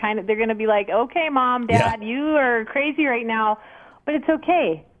say they're going to be like, okay, Mom, Dad, you are crazy right now, but it's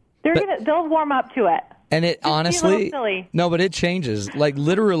okay. They'll warm up to it. And it Just honestly, silly. no, but it changes. Like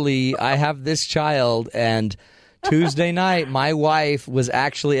literally, I have this child, and Tuesday night, my wife was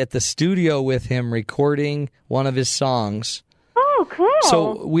actually at the studio with him recording one of his songs. Oh, cool.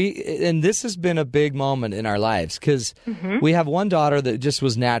 So and this has been a big moment in our lives because we have one daughter that just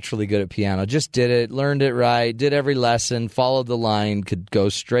was naturally good at piano, just did it, learned it right, did every lesson, followed the line, could go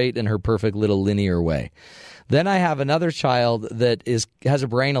straight in her perfect little linear way. Then I have another child that has a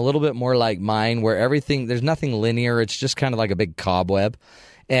brain a little bit more like mine, where there's nothing linear. It's just kind of like a big cobweb.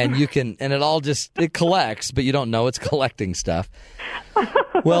 And it collects, but you don't know it's collecting stuff.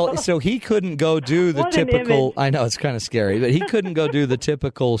 Well, so he couldn't go do the typical, I know it's kind of scary, but he couldn't go do the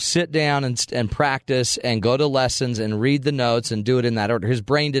typical sit down and practice and go to lessons and read the notes and do it in that order. His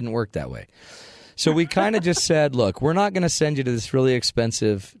brain didn't work that way. So we kind of just said, look, we're not going to send you to this really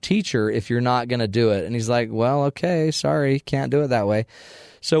expensive teacher if you're not going to do it. And he's like, well, okay, sorry, can't do it that way.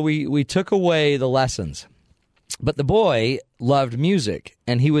 So we took away the lessons. But the boy loved music,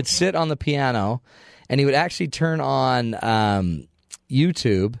 and he would sit on the piano, and he would actually turn on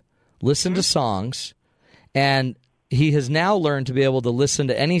YouTube, listen to songs, and he has now learned to be able to listen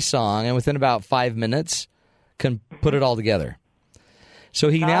to any song, and within about 5 minutes can put it all together. So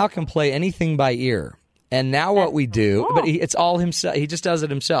he now can play anything by ear. And now what we do, but it's all himself. He just does it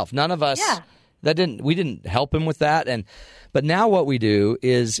himself. None of us, we didn't help him with that. But now what we do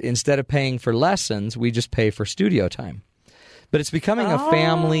is instead of paying for lessons, we just pay for studio time. But it's becoming a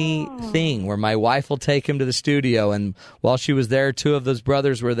family thing where my wife will take him to the studio, and while she was there, two of those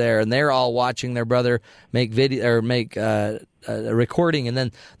brothers were there, and they're all watching their brother make a recording, and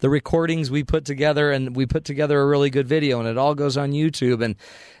then the recordings we put together, and we put together a really good video, and it all goes on YouTube. And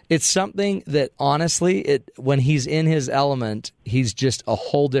it's something that honestly, when he's in his element, he's just a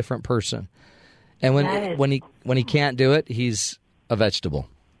whole different person. And when he can't do it, he's a vegetable.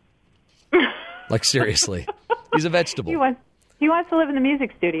 Like seriously, he's a vegetable. He wants to live in the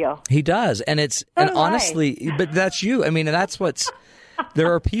music studio. He does, and honestly, but that's you. I mean, that's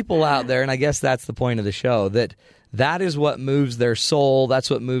there are people out there, and I guess that's the point of the show, that is what moves their soul, that's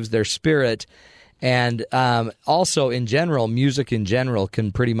what moves their spirit, and also in general, music in general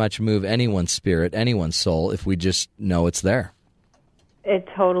can pretty much move anyone's spirit, anyone's soul, if we just know it's there. It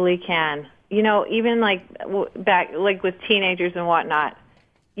totally can. Even back with teenagers and whatnot,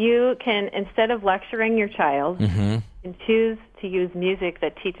 you can, instead of lecturing your child, and choose to use music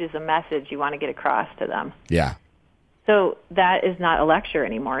that teaches a message you want to get across to them. Yeah. So that is not a lecture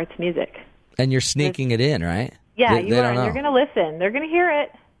anymore. It's music. And you're sneaking it in, right? Yeah, you are. And they're going to listen. They're going to hear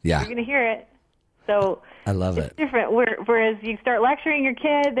it. Yeah. They're going to hear it. So I love it's different. Whereas you start lecturing your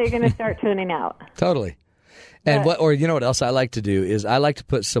kid, they're going to start tuning out. Totally. And you know what else I like to do is I like to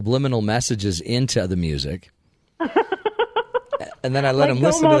put subliminal messages into the music. And then I let Like, them go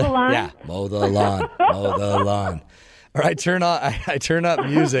listen mow to the lawn? Yeah, mow the lawn, mow the lawn. Or I turn up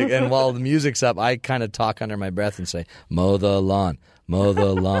music, and while the music's up, I kind of talk under my breath and say, mow the lawn, mow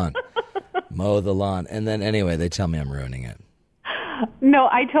the lawn, mow the lawn. And then anyway, they tell me I'm ruining it. No,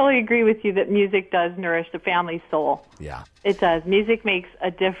 I totally agree with you that music does nourish the family soul. Yeah. It does. Music makes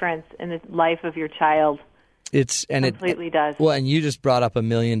a difference in the life of your child. It completely does. Well, and you just brought up a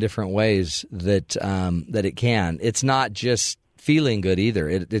million different ways that it can. It's not just feeling good either.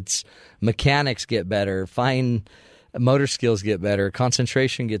 It's mechanics get better, fine motor skills get better,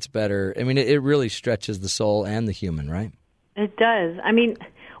 concentration gets better. I mean, it really stretches the soul and the human, right? It does. I mean,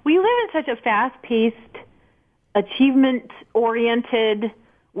 we live in such a fast-paced, achievement-oriented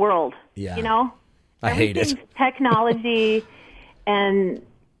world. Yeah. You know? I hate it. Everything's technology, and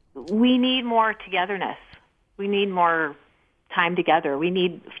we need more togetherness. We need more time together. We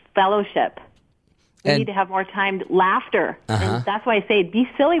need fellowship. We need to have more time, laughter. And that's why I say be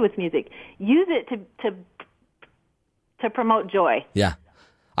silly with music. Use it to promote joy. Yeah.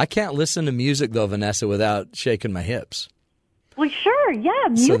 I can't listen to music, though, Vanessa, without shaking my hips. Well, sure, yeah.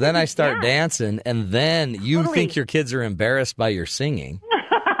 Music So then I start dancing, and then you Totally. think your kids are embarrassed by your singing.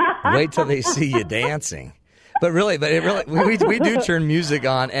 Wait till they see you dancing. But we do turn music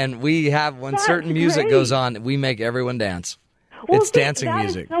on, and we have, when certain music goes on, we make everyone dance. Well, It's dancing that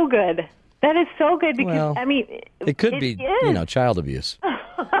music. Is so good. That is so good because, Well, I mean, It could be, child abuse.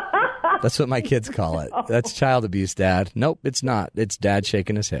 That's what my kids call it. That's child abuse, Dad. Nope, it's not. It's Dad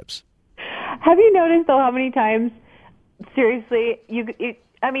shaking his hips. Have you noticed, though, how many times, seriously,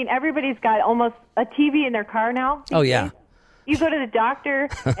 I mean, everybody's got almost a TV in their car now? Oh, yeah. You go to the doctor,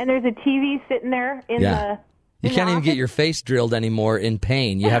 and there's a TV sitting there in the... You can't even get your face drilled anymore in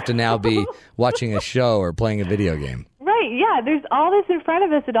pain. You have to now be watching a show or playing a video game. Right, yeah. There's all this in front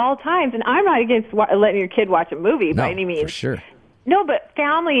of us at all times, and I'm not against letting your kid watch a movie by any means. For sure. No, but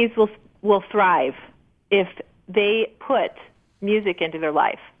families will thrive if they put music into their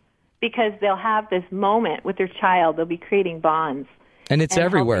life because they'll have this moment with their child. They'll be creating bonds. And it's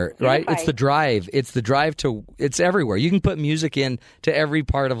everywhere, right? unify. It's the drive. It's everywhere. You can put music in to every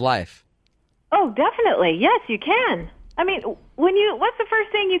part of life. Oh, definitely. Yes, you can. I mean, what's the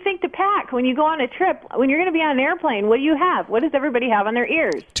first thing you think to pack when you go on a trip? When you're going to be on an airplane, what do you have? What does everybody have on their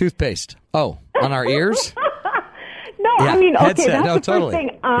ears? Toothpaste. Oh, on our ears? No, Yeah, I mean, okay, headset. that's No, the totally. first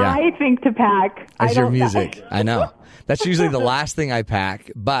thing I think to pack. As your music. I know. That's usually the last thing I pack,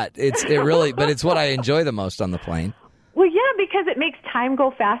 but it's what I enjoy the most on the plane. Well, yeah, because it makes time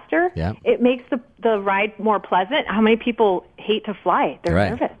go faster. Yeah. It makes the ride more pleasant. How many people hate to fly? They're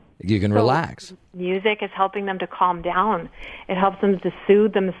nervous. You can relax. Music is helping them to calm down. It helps them to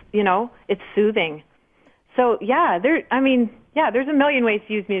soothe them. It's soothing. So, there's a million ways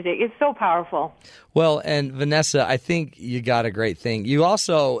to use music. It's so powerful. Well, and Vanessa, I think you got a great thing. You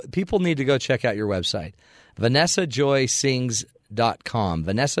also, people need to go check out your website, VanessaJoySings.com,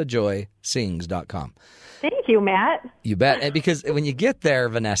 VanessaJoySings.com. Thank you, Matt. You bet. And because when you get there,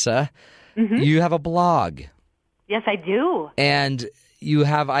 Vanessa, you have a blog. Yes, I do. And you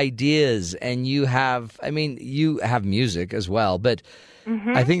have ideas, and you have music as well. But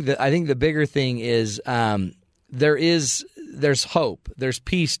I think the bigger thing is there's hope. There's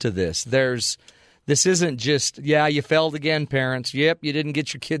peace to this. This isn't just, you failed again, parents. Yep, you didn't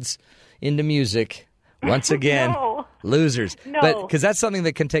get your kids into music. Once again, No. losers. No. But because that's something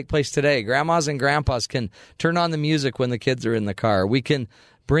that can take place today. Grandmas and grandpas can turn on the music when the kids are in the car. We can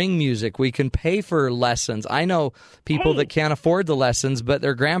bring music. We can pay for lessons. I know people that can't afford the lessons, but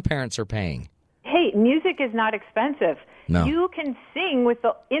their grandparents are paying. Hey, music is not expensive. No. You can sing with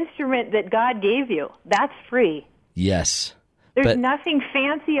the instrument that God gave you. That's free. Yes. There's nothing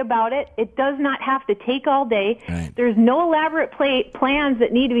fancy about it. It does not have to take all day. Right. There's no elaborate plans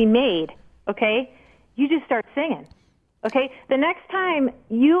that need to be made, okay? You just start singing, okay? The next time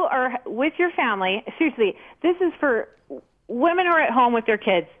you are with your family, seriously, this is for women who are at home with their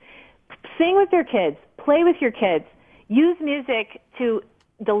kids. Sing with your kids. Play with your kids. Use music to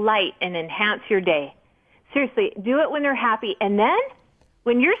delight and enhance your day. Seriously, do it when they're happy. And then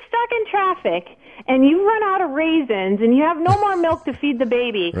when you're stuck in traffic and you run out of raisins and you have no more milk to feed the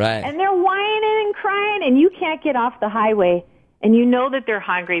baby, right. and they're whining and crying and you can't get off the highway and you know that they're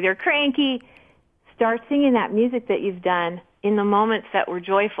hungry, they're cranky, start singing that music that you've done in the moments that were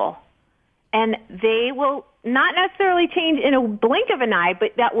joyful. And they will not necessarily change in a blink of an eye,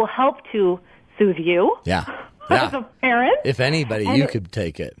 but that will help to soothe you Yeah. as a parent. If anybody, And you could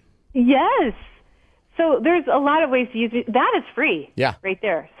take it. Yes. So there's a lot of ways to use it. That is free. Yeah. Right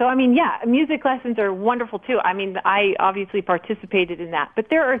there. So, I mean, yeah, music lessons are wonderful, too. I mean, I obviously participated in that. But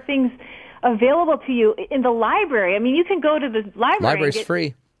there are things available to you in the library. I mean, you can go to the library. Library's and get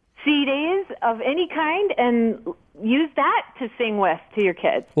free. CDs of any kind and use that to sing with to your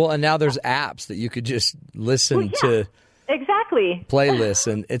kids. Well, and now there's apps that you could just listen to. Exactly.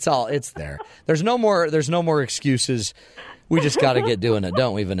 Playlists, and it's there. There's no more excuses. We just got to get doing it,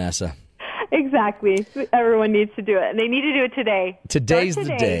 don't we, Vanessa? Exactly. Everyone needs to do it, and they need to do it today. Today's the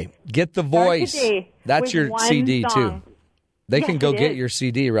day. Get The Voice. That's your CD song. too. They can go get your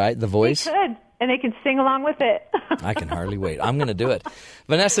CD, right? The Voice. They could, and they can sing along with it. I can hardly wait. I'm going to do it.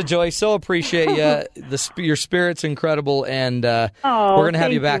 Vanessa Joy, so appreciate you. Your spirit's incredible, and we're going to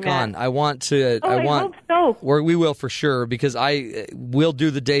have you back on. I want to. I hope so. We will for sure, because I will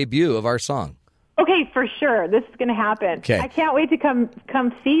do the debut of our song. Okay, for sure. This is going to happen. Okay. I can't wait to come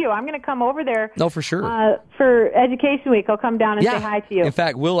see you. I'm going to come over there. No, for sure. For Education Week, I'll come down and say hi to you. In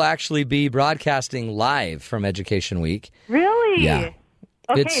fact, we'll actually be broadcasting live from Education Week. Really? Yeah.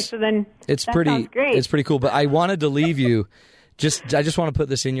 Okay, so then it's that pretty. sounds great. It's pretty cool. But I wanted to leave you. I just want to put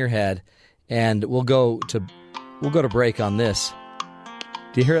this in your head, and we'll go to break on this.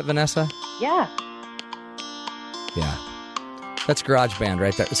 Do you hear it, Vanessa? Yeah. Yeah. That's GarageBand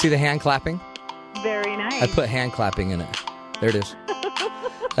right there. See the hand clapping? Very nice. I put hand clapping in it. There it is.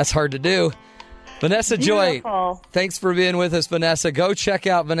 That's hard to do. Vanessa Joy, thanks for being with us, Vanessa. Go check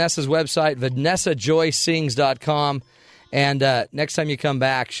out Vanessa's website, vanessajoysings.com. And next time you come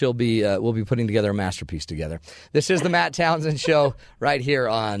back, we'll be putting together a masterpiece together. This is the Matt Townsend Show right here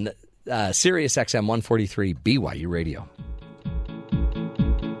on Sirius XM 143 BYU Radio.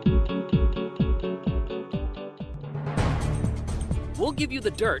 We'll give you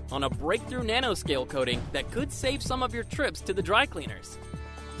the dirt on a breakthrough nanoscale coating that could save some of your trips to the dry cleaners.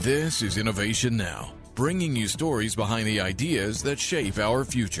 This is Innovation Now, bringing you stories behind the ideas that shape our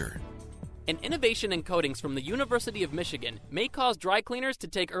future. An innovation in coatings from the University of Michigan may cause dry cleaners to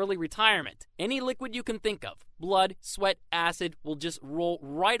take early retirement. Any liquid you can think of, blood, sweat, acid, will just roll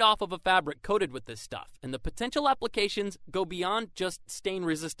right off of a fabric coated with this stuff, and the potential applications go beyond just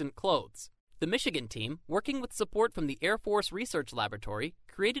stain-resistant clothes. The Michigan team, working with support from the Air Force Research Laboratory,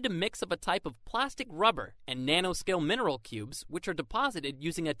 created a mix of a type of plastic rubber and nanoscale mineral cubes, which are deposited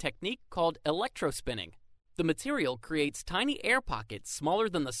using a technique called electrospinning. The material creates tiny air pockets smaller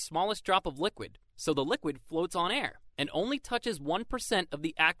than the smallest drop of liquid, so the liquid floats on air and only touches 1% of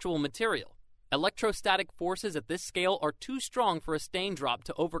the actual material. Electrostatic forces at this scale are too strong for a stain drop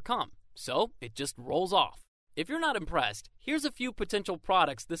to overcome, so it just rolls off. If you're not impressed, here's a few potential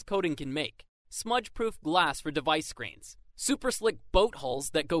products this coating can make. Smudge-proof glass for device screens. Super slick boat hulls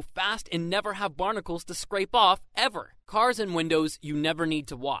that go fast and never have barnacles to scrape off, ever. Cars and windows you never need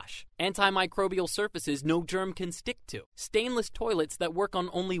to wash. Antimicrobial surfaces no germ can stick to. Stainless toilets that work on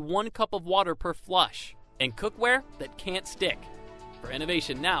only 1 cup of water per flush. And cookware that can't stick. For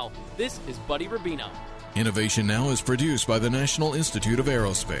Innovation Now, this is Buddy Rubino. Innovation Now is produced by the National Institute of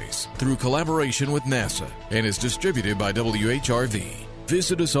Aerospace through collaboration with NASA and is distributed by WHRV.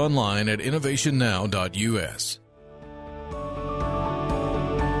 Visit us online at innovationnow.us.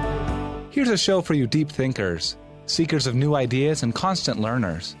 Here's a show for you deep thinkers, seekers of new ideas and constant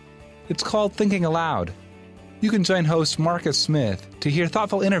learners. It's called Thinking Aloud. You can join host Marcus Smith to hear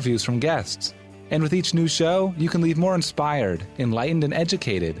thoughtful interviews from guests. And with each new show, you can leave more inspired, enlightened, and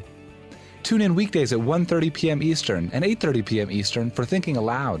educated. Tune in weekdays at 1:30 p.m. Eastern and 8:30 p.m. Eastern for Thinking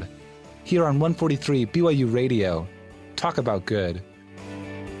Aloud. Here on 143 BYU Radio. Talk about good.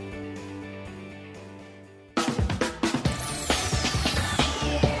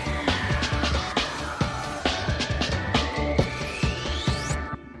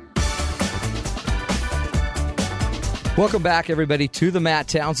 Welcome back, everybody, to the Matt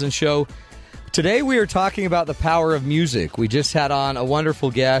Townsend Show. Today we are talking about the power of music. We just had on a wonderful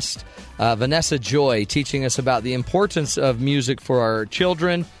guest, Vanessa Joy, teaching us about the importance of music for our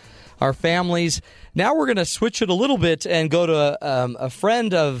children, our families. Now we're going to switch it a little bit and go to a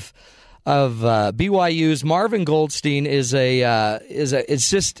friend of BYU's. Marvin Goldstein he's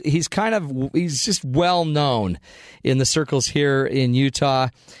just well known in the circles here in Utah.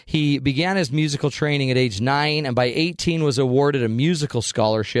 He began his musical training at age 9 and by 18 was awarded a musical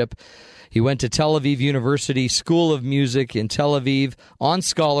scholarship. He went to Tel Aviv University School of Music in Tel Aviv on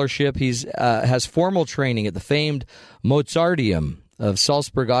scholarship. He has formal training at the famed Mozarteum of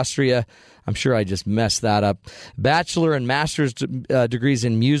Salzburg, Austria. I'm sure I just messed that up. Bachelor and master's degrees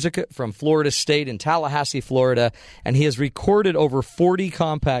in music from Florida State in Tallahassee, Florida. And he has recorded over 40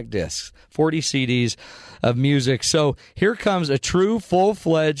 compact discs, 40 CDs of music. So here comes a true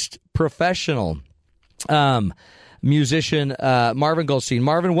full-fledged professional musician Marvin Goldstein.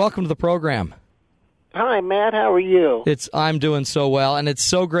 Marvin, welcome to the program. Hi, Matt. How are you? I'm doing so well, and it's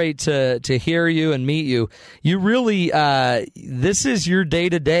so great to hear you and meet you. You really, this is your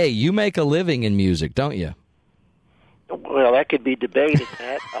day-to-day. You make a living in music, don't you? Well, that could be debated,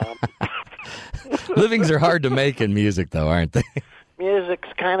 Matt. Livings are hard to make in music, though, aren't they? Music's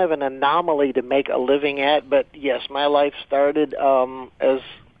kind of an anomaly to make a living at, but yes, my life started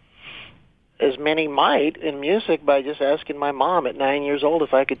as many might in music by just asking my mom at 9 years old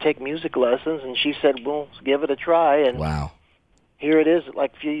if I could take music lessons, and she said, well, give it a try. And wow. Here it is,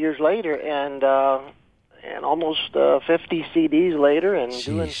 like a few years later, and almost 50 CDs later, and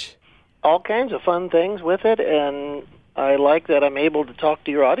doing all kinds of fun things with it, and I like that I'm able to talk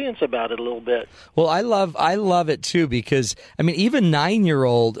to your audience about it a little bit. Well, I love it too, because I mean, even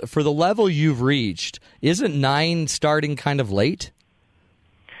 9-year-old, for the level you've reached, isn't 9 starting kind of late?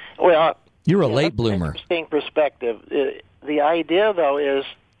 Well, you're a late bloomer. Interesting perspective. The idea, though, is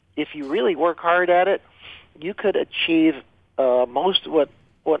if you really work hard at it, you could achieve most of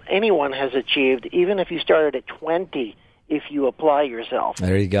what anyone has achieved, even if you started at 20, if you apply yourself.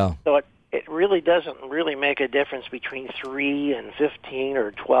 There you go. So it really doesn't really make a difference between 3 and 15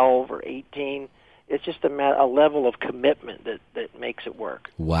 or 12 or 18. It's just a level of commitment that makes it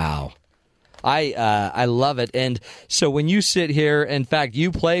work. Wow. I love it. And so when you sit here, in fact,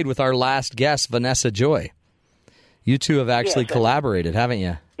 you played with our last guest, Vanessa Joy. You two have actually collaborated, haven't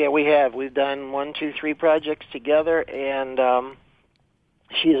you? Yeah, we have. We've done 1, 2, 3 projects together, and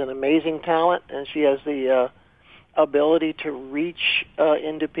she's an amazing talent, and she has the ability to reach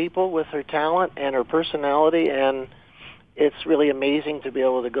into people with her talent and her personality, and it's really amazing to be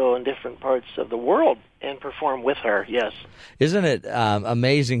able to go in different parts of the world and perform with her, yes. Isn't it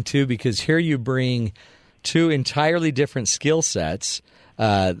amazing, too, because here you bring 2 entirely different skill sets,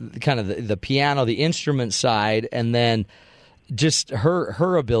 kind of the piano, the instrument side, and then just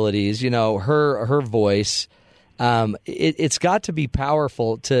her abilities, her voice. It's got to be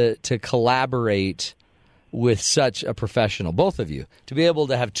powerful to collaborate with such a professional, both of you, to be able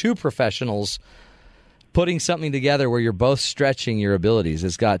to have 2 professionals putting something together where you're both stretching your abilities.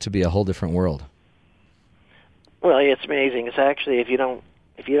 Has got to be a whole different world. Well, it's amazing. It's actually if you don't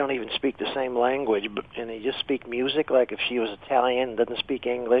even speak the same language, and you just speak music, like if she was Italian, doesn't speak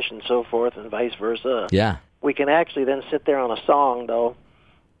English, and so forth, and vice versa. Yeah. We can actually then sit there on a song, though,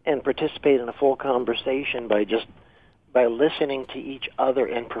 and participate in a full conversation by listening to each other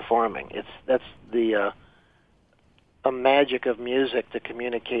and performing. That's the a magic of music to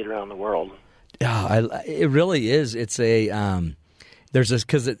communicate around the world. Yeah, it really is. It's there's this,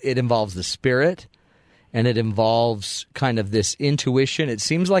 because it involves the spirit, and it involves kind of this intuition. It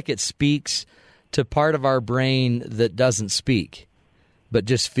seems like it speaks to part of our brain that doesn't speak, but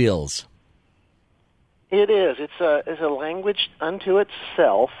just feels. It is. It's a language unto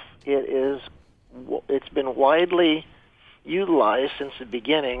itself. It's been widely utilized since the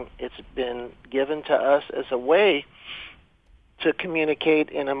beginning. It's been given to us as a way to communicate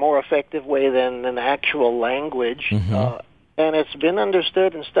in a more effective way than an actual language. Mm-hmm. And it's been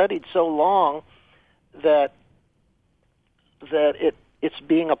understood and studied so long that it's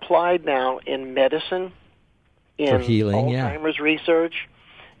being applied now in medicine, in for healing, Alzheimer's research.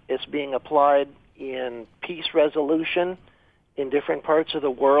 It's being applied in peace resolution in different parts of the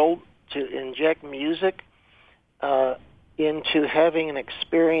world, to inject music into having an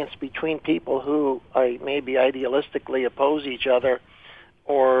experience between people who maybe idealistically oppose each other,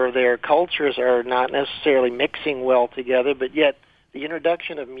 or their cultures are not necessarily mixing well together, but yet the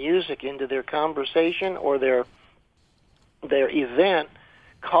introduction of music into their conversation or their event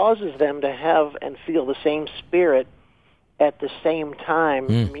causes them to have and feel the same spirit at the same time,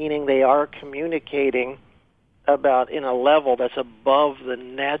 meaning they are communicating about in a level that's above the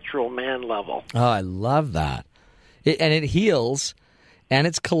natural man level. Oh, I love that. And it heals, and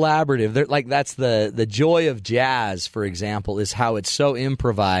it's collaborative. That's the joy of jazz, for example, is how it's so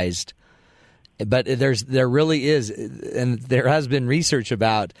improvised. But there really is, and there has been research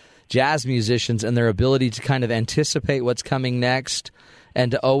about jazz musicians and their ability to kind of anticipate what's coming next,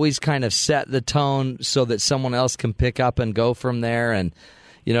 and to always kind of set the tone so that someone else can pick up and go from there. And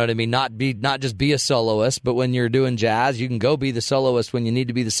you know what I mean? Not just be a soloist, but when you're doing jazz, you can go be the soloist when you need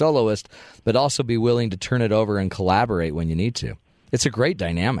to be the soloist, but also be willing to turn it over and collaborate when you need to. It's a great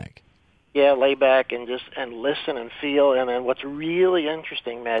dynamic. Yeah, lay back and listen and feel. And then what's really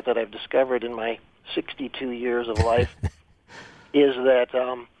interesting, Matt, that I've discovered in my 62 years of life is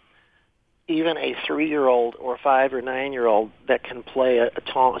that even a 3-year-old or 5 or 9-year-old that can play a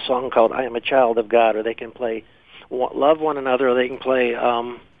song called "I Am a Child of God," or they can play "Love One Another," or they can play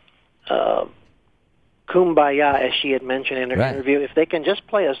kumbaya, as she had mentioned in her Right. interview. If they can just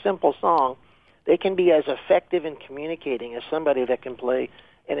play a simple song, they can be as effective in communicating as somebody that can play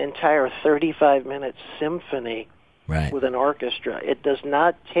an entire 35-minute symphony Right. with an orchestra. It does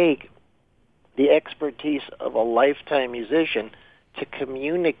not take the expertise of a lifetime musician to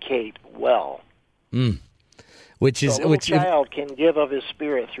communicate well. Which is So a little child can give of his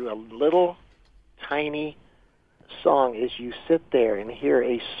spirit through a little tiny song as you sit there and hear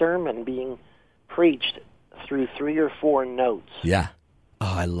a sermon being preached through 3 or 4 notes. Yeah.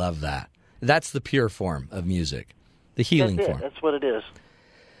 Oh, I love that. That's the pure form of music, the healing That's it. form. That's what it is.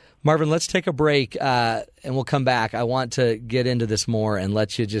 Marvin, let's take a break, and we'll come back. I want to get into this more and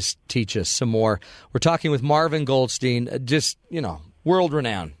let you just teach us some more. We're talking with Marvin Goldstein, just,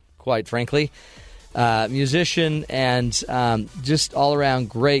 world-renowned, quite frankly, musician and just all-around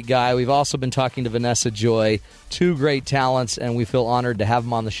great guy. We've also been talking to Vanessa Joy, 2 great talents, and we feel honored to have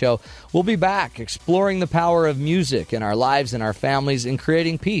them on the show. We'll be back exploring the power of music in our lives and our families and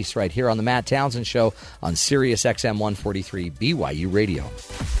creating peace right here on the Matt Townsend Show on Sirius XM 143 BYU Radio.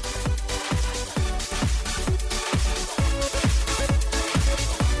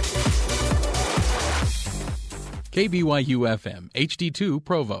 KBYU-FM, HD2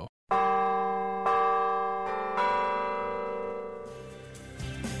 Provo.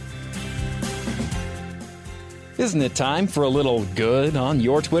 Isn't it time for a little good on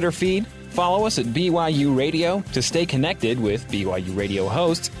your Twitter feed? Follow us at BYU Radio to stay connected with BYU Radio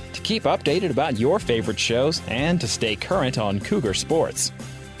hosts, to keep updated about your favorite shows, and to stay current on Cougar sports.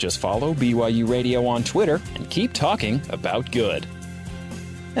 Just follow BYU Radio on Twitter and keep talking about good.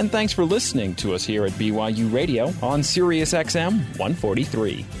 And thanks for listening to us here at BYU Radio on Sirius XM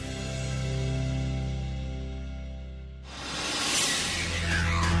 143.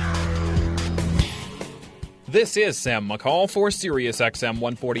 This is Sam McCall for Sirius XM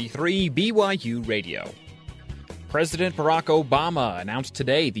 143 BYU Radio. President Barack Obama announced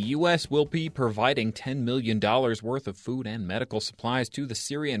today the U.S. will be providing $10 million worth of food and medical supplies to the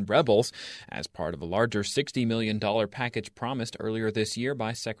Syrian rebels as part of a larger $60 million package promised earlier this year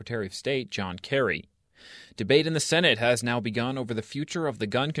by Secretary of State John Kerry. Debate in the Senate has now begun over the future of the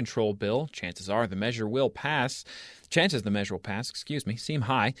gun control bill. Chances the measure will pass, seem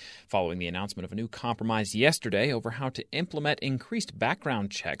high, following the announcement of a new compromise yesterday over how to implement increased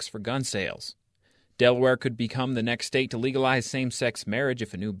background checks for gun sales. Delaware could become the next state to legalize same-sex marriage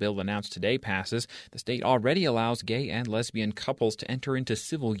if a new bill announced today passes. The state already allows gay and lesbian couples to enter into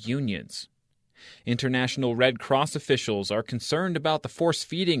civil unions. International Red Cross officials are concerned about the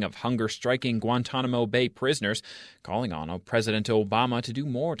force-feeding of hunger-striking Guantanamo Bay prisoners, calling on President Obama to do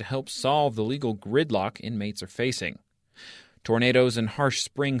more to help solve the legal gridlock inmates are facing. Tornadoes and harsh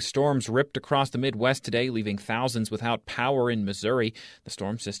spring storms ripped across the Midwest today, leaving thousands without power in Missouri. The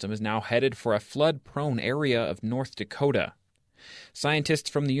storm system is now headed for a flood-prone area of North Dakota. Scientists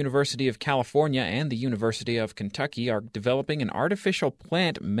from the University of California and the University of Kentucky are developing an artificial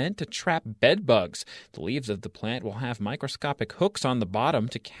plant meant to trap bed bugs. The leaves of the plant will have microscopic hooks on the bottom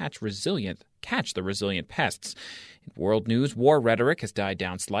to catch the resilient pests. In world news, war rhetoric has died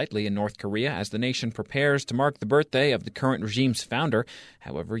down slightly in North Korea as the nation prepares to mark the birthday of the current regime's founder.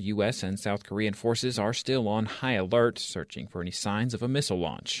 However, U.S. and South Korean forces are still on high alert, searching for any signs of a missile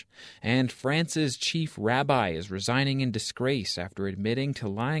launch. And France's chief rabbi is resigning in disgrace after admitting to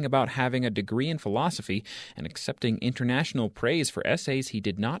lying about having a degree in philosophy and accepting international praise for essays he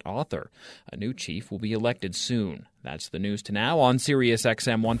did not author. A new chief will be elected soon. That's the news to now on Sirius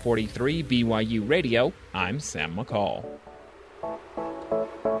XM 143 BYU Radio. I'm Sam McCall.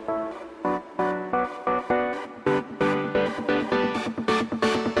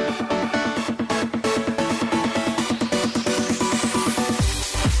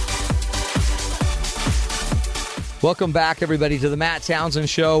 Welcome back, everybody, to the Matt Townsend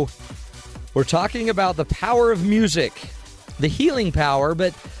Show. We're talking about the power of music, the healing power,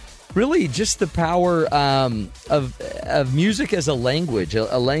 but really just the power of music as a language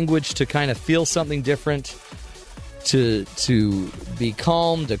to kind of feel something different, to be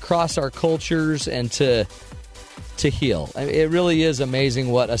calmed across our cultures, and to heal. I mean, it really is amazing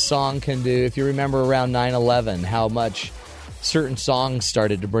what a song can do. If you remember around 9/11, how much certain songs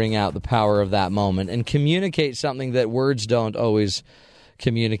started to bring out the power of that moment and communicate something that words don't always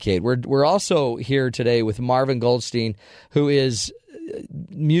communicate. We're also here today with Marvin Goldstein, who is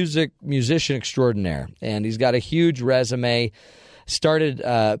musician extraordinaire, and he's got a huge resume. Started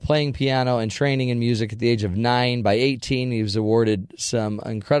playing piano and training in music at the age of 9. By 18, he was awarded some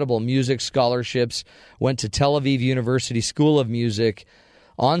incredible music scholarships, went to Tel Aviv University School of Music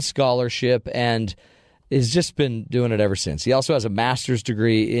on scholarship, and has just been doing it ever since. He also has a master's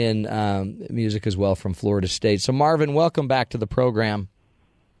degree in music as well from Florida State. So, Marvin, welcome back to the program.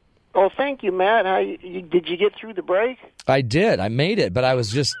 Oh, thank you, Matt. Did you get through the break? I did. I made it, but I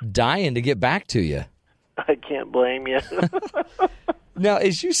was just dying to get back to you. I can't blame you. Now,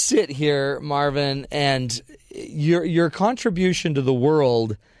 as you sit here, Marvin, and your contribution to the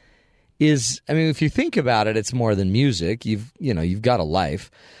world is, I mean, if you think about it, it's more than music. You've got a life.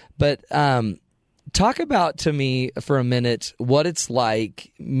 But talk about to me for a minute what it's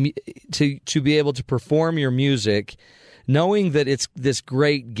like to be able to perform your music, knowing that it's this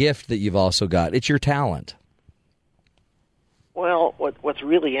great gift that you've also got. It's your talent. Well, what's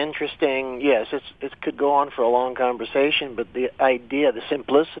really interesting, yes, it could go on for a long conversation, but the idea, the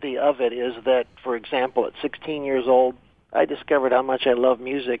simplicity of it is that, for example, at 16 years old, I discovered how much I love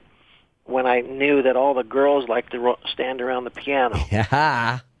music when I knew that all the girls like to stand around the piano.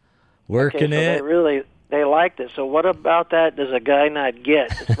 Yeah, working it. They liked it. So what about that does a guy not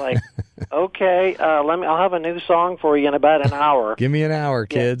get? It's like, okay, I'll have a new song for you in about an hour. Give me an hour,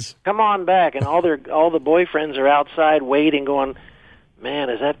 kids. Come on back, and all the boyfriends are outside waiting, going, man,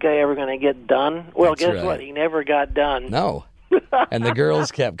 is that guy ever going to get done? Well, That's guess right. what? He never got done. No. And the girls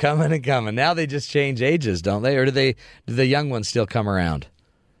kept coming and coming. Now they just change ages, don't they? Or do the young ones still come around?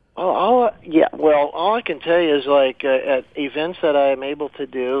 All I can tell you is like at events that I am able to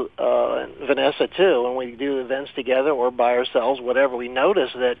do, and Vanessa too, when we do events together or by ourselves, whatever, we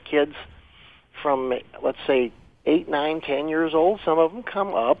notice that kids from, let's say, 8, 9, 10 years old, some of them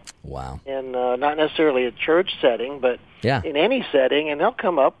come up. Wow. And not necessarily a church setting, but in any setting, and they'll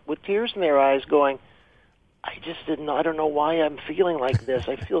come up with tears in their eyes going, I don't know why I'm feeling like this.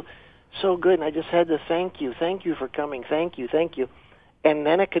 I feel so good, and I just had to thank you for coming, thank you. And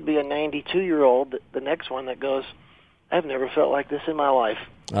then it could be a 92-year-old, the next one that goes, I've never felt like this in my life.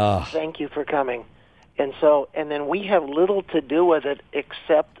 Oh. Thank you for coming. And then we have little to do with it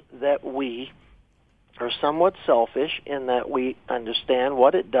except that we are somewhat selfish in that we understand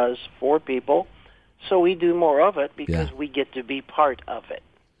what it does for people, so we do more of it because we get to be part of it.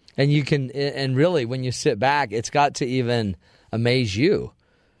 And you can, and really, when you sit back, it's got to even amaze you.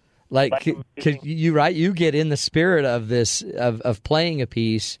 Like, you get in the spirit of this, of playing a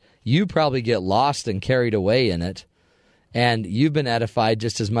piece, you probably get lost and carried away in it, and you've been edified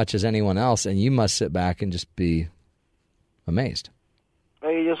just as much as anyone else, and you must sit back and just be amazed.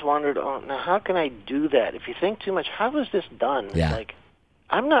 Well, you just wondered, now how can I do that? If you think too much, how is this done? Yeah. Like,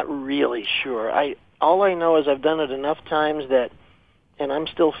 I'm not really sure. All I know is I've done it enough times and I'm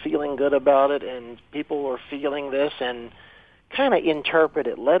still feeling good about it, and people are feeling this, and kind of interpret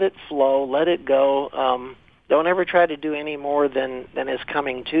it, let it flow, let it go. Don't ever try to do any more than is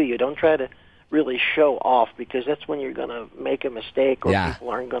coming to you. Don't try to really show off, because that's when you're going to make a mistake, or people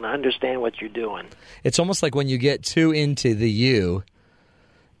aren't going to understand what you're doing. It's almost like when you get too into the you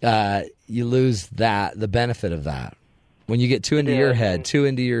lose the benefit of that. When you get too into your head, too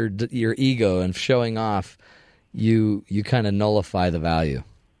into your ego and showing off, you kind of nullify the value.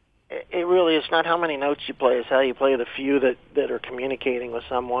 It really is not how many notes you play, it's how you play the few that are communicating with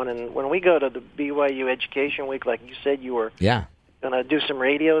someone. And when we go to the BYU Education Week, like you said, you were going to do some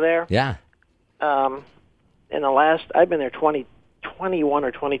radio there. Yeah. I've been there 21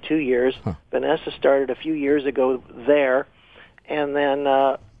 or 22 years. Huh. Vanessa started a few years ago there. And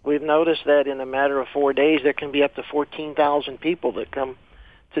then we've noticed that in a matter of 4 days, there can be up to 14,000 people that come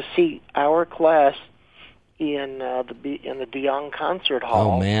to see our class in the DeYoung Concert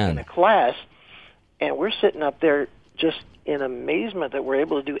Hall in a class, and we're sitting up there just in amazement that we're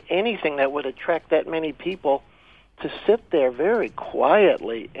able to do anything that would attract that many people to sit there very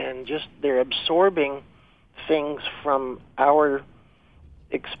quietly, and just they're absorbing things from our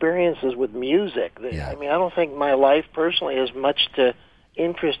experiences with music. I mean, I don't think my life personally has much to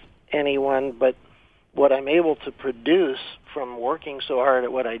interest anyone, but what I'm able to produce from working so hard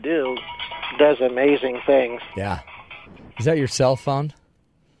at what I do does amazing things. Yeah. Is that your cell phone?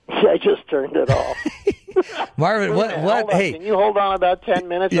 I just turned it off. Marvin, hey, can you hold on about 10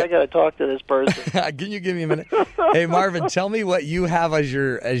 minutes? I got to talk to this person. Can you give me a minute? Hey, Marvin, tell me what you have as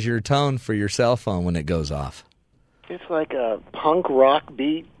your tone for your cell phone when it goes off. It's like a punk rock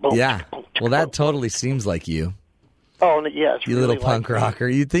beat. Yeah. Well, that totally seems like you. Oh, yes. You really little punk rocker.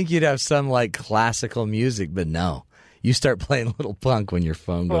 You'd think you'd have some like classical music, but no. You start playing a little punk when your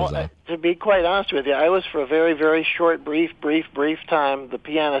phone goes off. To be quite honest with you, I was for a very, very short, brief time the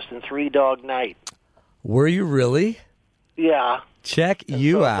pianist in Three Dog Night. Were you really? Yeah. Check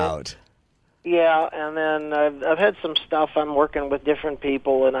you out. Yeah, and then I've had some stuff. I'm working with different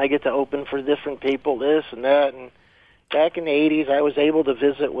people, and I get to open for different people, this and that. And back in the 80s, I was able to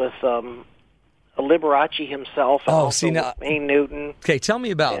visit with a Liberace himself. And also now, Wayne Newton. Okay, tell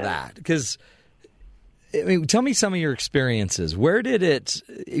me about that, because tell me some of your experiences. Where did it?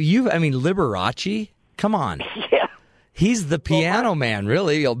 Liberace. Come on. Yeah. He's the piano man,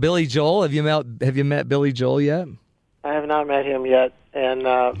 really. Billy Joel. Have you met Billy Joel yet? I have not met him yet,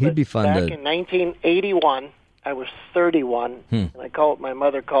 and he'd be fun. Back in 1981, I was 31, and my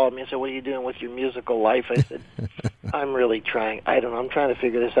mother called me and said, "What are you doing with your musical life?" I said, "I'm really trying. I don't know. I'm trying to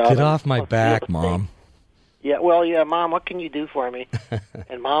figure this out." Get off my back, Mom. Yeah, well, yeah, Mom. What can you do for me?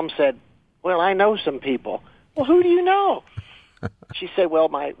 And Mom said, "Well, I know some people." Well, who do you know? She said, "Well,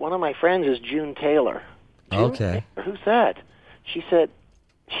 one of my friends is June Taylor." June Okay. Taylor? Who's that? She said,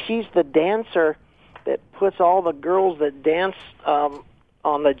 "She's the dancer that puts all the girls that dance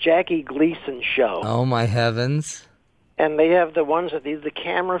on the Jackie Gleason show." Oh, my heavens. And they have the ones that the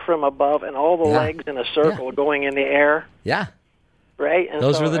camera from above and all the legs in a circle going in the air. Yeah. Right? And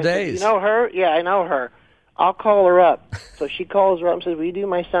those were the I days. said, "You know her?" "Yeah, I know her. I'll call her up." So she calls her up and says, "Will you do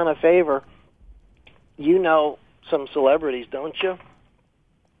my son a favor? You know some celebrities, don't you?"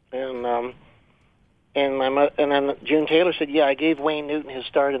 And then June Taylor said, "Yeah, I gave Wayne Newton his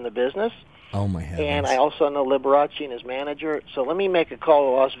start in the business. Oh, my heavens. And I also know Liberace and his manager. So let me make a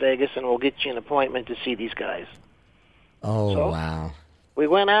call to Las Vegas, and we'll get you an appointment to see these guys." Oh, wow. We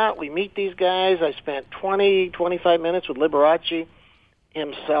went out. We meet these guys. I spent 25 minutes with Liberace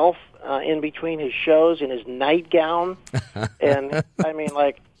himself in between his shows in his nightgown. And,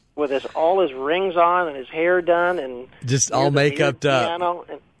 with all his rings on and his hair done. And just all makeup up.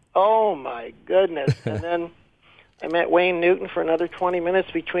 And, oh, my goodness. And then I met Wayne Newton for another 20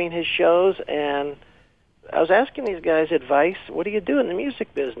 minutes between his shows, and I was asking these guys advice. What do you do in the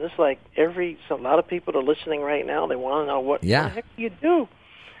music business? A lot of people are listening right now. They want to know what the heck do you do?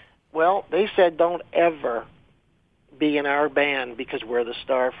 Well, they said, don't ever be in our band because we're the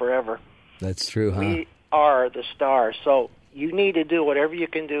star forever. That's true, huh? We are the star. So you need to do whatever you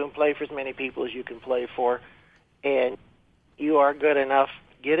can do and play for as many people as you can play for, and you are good enough.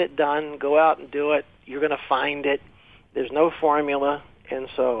 Get it done. Go out and do it. You're going to find it. There's no formula. And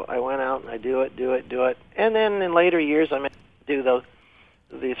so I went out and I do it. And then in later years, I meant to do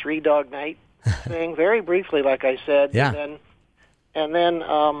the Three Dog Night thing very briefly, like I said. Yeah. And then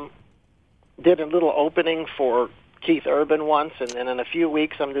did a little opening for Keith Urban once. And then in a few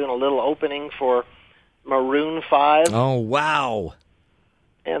weeks, I'm doing a little opening for Maroon 5. Oh, wow.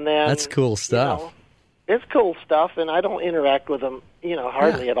 And then that's cool stuff. It's cool stuff, and I don't interact with them,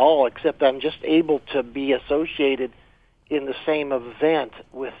 hardly at all, except I'm just able to be associated in the same event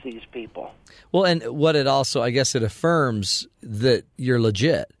with these people. Well, and what it also, I guess it affirms that you're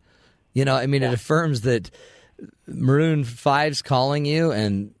legit. It affirms that Maroon 5's calling you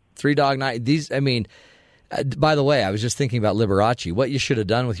and Three Dog Night. By the way, I was just thinking about Liberace. What you should have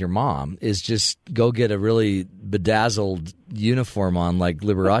done with your mom is just go get a really bedazzled uniform on like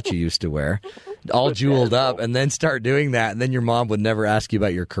Liberace used to wear. All jeweled up, and then start doing that, and then your mom would never ask you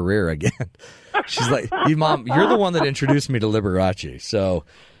about your career again. She's like, Mom, you're the one that introduced me to Liberace, so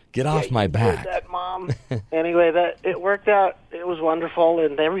get off my back. Did that, Mom. Anyway, it worked out. It was wonderful,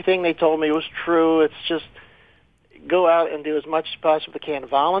 and everything they told me was true. It's just go out and do as much as possibly can.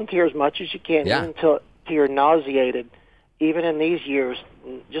 Volunteer as much as you can, even until you're nauseated. Even in these years,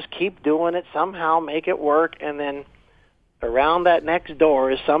 just keep doing it. Somehow make it work, and then around that next door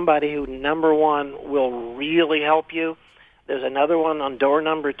is somebody who, number one, will really help you. There's another one on door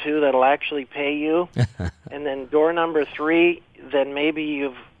number 2 that'll actually pay you. And then door number 3, then maybe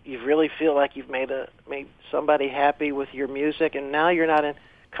you really feel like you've made somebody happy with your music, and now you're not in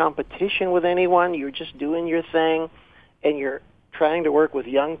competition with anyone. You're just doing your thing, and you're trying to work with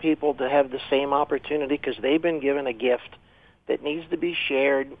young people to have the same opportunity because they've been given a gift that needs to be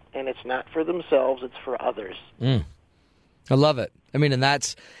shared, and it's not for themselves, it's for others. I love it. And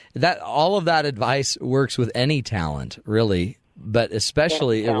that all of that advice works with any talent, really, but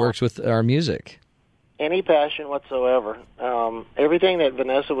especially it works with our music. Any passion whatsoever. Everything that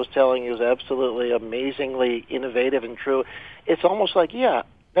Vanessa was telling you is absolutely amazingly innovative and true. It's almost like,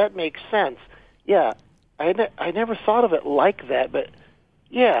 that makes sense. Yeah, I never thought of it like that, but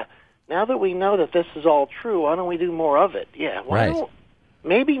now that we know that this is all true, why don't we do more of it?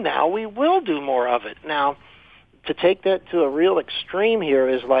 Maybe now we will do more of it. Now, to take that to a real extreme here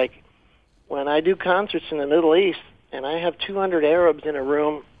is like when I do concerts in the Middle East and I have 200 Arabs in a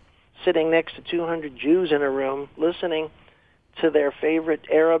room sitting next to 200 Jews in a room listening to their favorite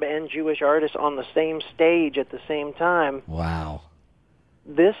Arab and Jewish artists on the same stage at the same time. Wow.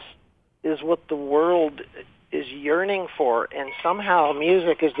 This is what the world is yearning for, and somehow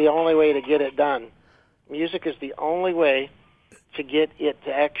music is the only way to get it done. Music is the only way to get it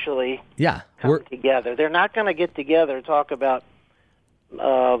to actually Yeah. come together. They're not going to get together and talk about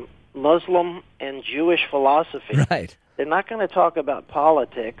Muslim and Jewish philosophy. Right. They're not going to talk about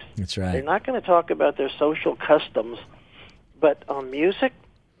politics. That's right. They're not going to talk about their social customs. But on music,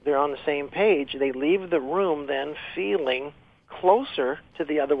 they're on the same page. They leave the room then feeling closer to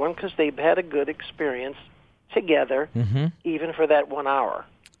the other one because they've had a good experience together, even for that 1 hour.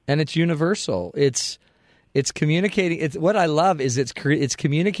 And it's universal. It's communicating. It's what I love is it's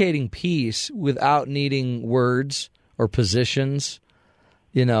communicating peace without needing words or positions,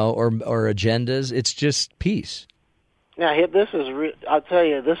 or agendas. It's just peace. Now, this is. I'll tell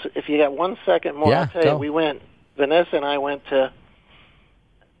you this. If you got 1 second more, I'll tell you. Vanessa and I went to,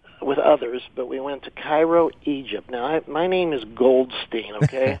 with others, but we went to Cairo, Egypt. Now, my name is Goldstein.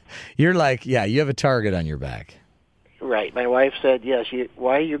 Okay. You're like, you have a target on your back. Right. My wife said, yes,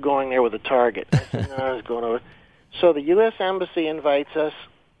 why are you going there with a target? I said, no, I was going over. So the U.S. Embassy invites us.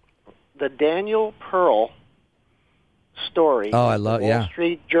 The Daniel Pearl story. Oh, I love, Wall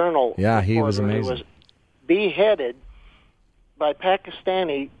Street Journal. Yeah, he was amazing. Who was beheaded by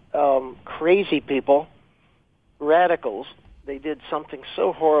Pakistani crazy people, radicals. They did something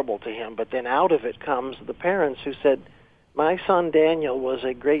so horrible to him, but then out of it comes the parents who said, my son Daniel was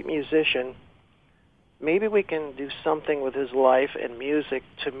a great musician. Maybe we can do something with his life and music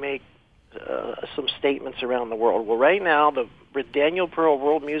to make some statements around the world. Well, right now, the Daniel Pearl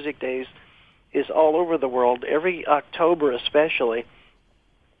World Music Days is all over the world, every October especially,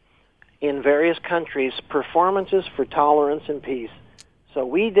 in various countries, performances for tolerance and peace. So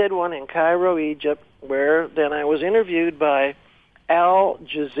we did one in Cairo, Egypt, where then I was interviewed by Al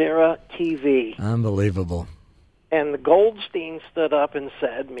Jazeera TV. Unbelievable. And the Goldstein stood up and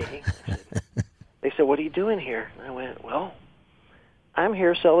said, they said, what are you doing here? And I went, well, I'm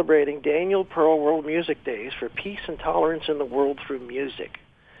here celebrating Daniel Pearl World Music Days for peace and tolerance in the world through music.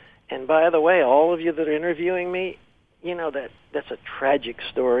 And by the way, all of you that are interviewing me, that's a tragic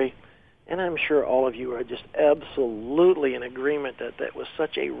story. And I'm sure all of you are just absolutely in agreement that was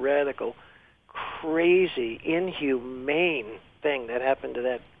such a radical, crazy, inhumane thing that happened to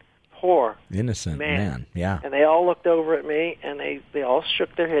that poor innocent man. Yeah. And they all looked over at me, and they all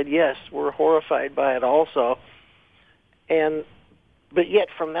shook their head. Yes, we're horrified by it also. But yet,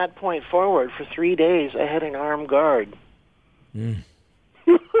 from that point forward, for 3 days, I had an armed guard.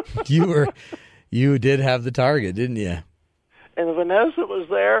 You did have the target, didn't you? And Vanessa was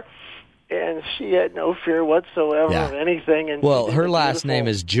there, and she had no fear whatsoever of anything. And her last name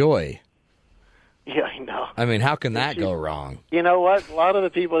is Joy. Yeah, I know. I mean, how can that go wrong? You know what? A lot of the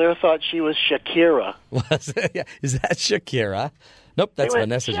people there thought she was Shakira. Was it? Yeah. Is that Shakira? Nope, that's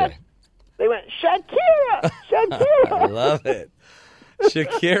Vanessa Joy. They went, Shakira! Shakira! I love it.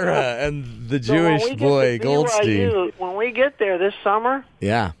 Shakira and the Jewish boy, Goldstein. When we get there this summer,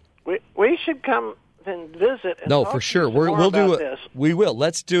 we should come and visit. And no, for sure. We'll do it. We will.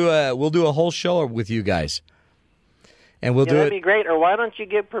 We'll do a whole show with you guys. And we'll do it. That'd be great. Or why don't you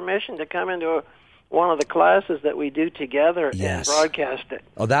give permission to come into one of the classes that we do together and broadcast it?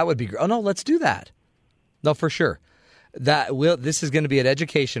 Oh, that would be great. Oh, no, let's do that. No, for sure. This is going to be at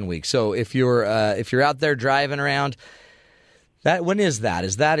Education Week. So if you're out there driving around, when is that?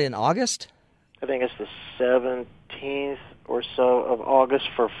 Is that in August? I think it's the 17th or so of August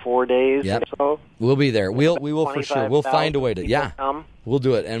for 4 days or so. We'll be there. We will for sure. We'll find a way to come. We'll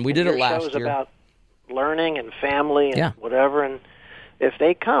do it. And we did it last year. About learning and family and whatever. And if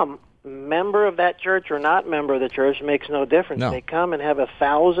they come, member of that church or not member of the church makes no difference. No. They come and have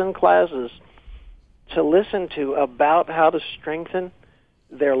 1,000 classes to listen to about how to strengthen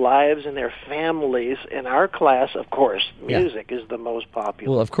their lives and their families. In our class, of course, music is the most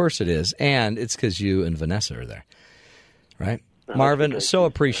popular. Well, of course it is. And it's because you and Vanessa are there. Right? No, Marvin, so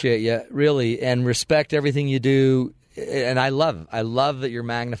appreciate you, really, and respect everything you do. And I love that you're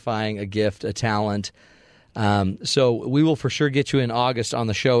magnifying a gift, a talent. So we will for sure get you in August on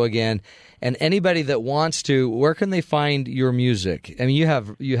the show again. And anybody that wants to, where can they find your music? I mean, you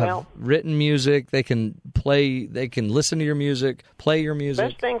have written music. They can listen to your music, play your music.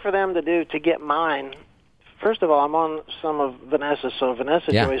 Best thing for them to do to get mine. First of all, I'm on some of Vanessa, so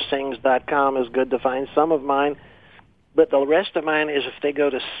VanessaJoySings.com is good to find some of mine. But the rest of mine is if they go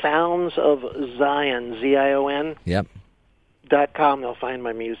to Sounds of Zion, Zion. .com, they'll find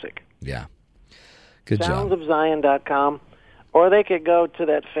my music. Yeah. Good job. SoundsofZion.com. Or they could go to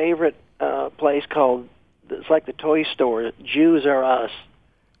that favorite place called, it's like the toy store, Jews Are Us.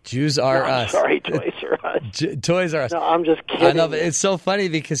 Jews Are Us. Sorry, Toys R Us. Toys R Us. No, I'm just kidding. I know, it's so funny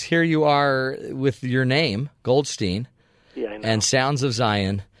because here you are with your name, Goldstein, I know. and Sounds of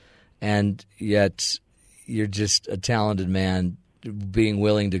Zion, and yet you're just a talented man being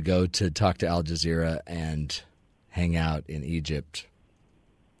willing to go to talk to Al Jazeera and hang out in Egypt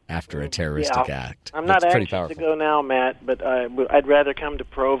after a terroristic act. I'm not That's pretty anxious powerful. to go now, Matt, but I'd rather come to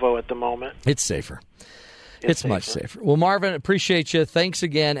Provo at the moment. It's safer. It's much safer. Well, Marvin, appreciate you. Thanks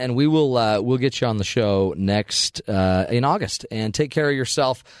again, and we will we'll get you on the show next in August. And take care of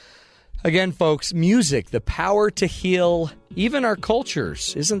yourself. Again, folks, music, the power to heal even our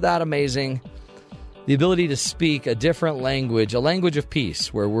cultures. Isn't that amazing? The ability to speak a different language, a language of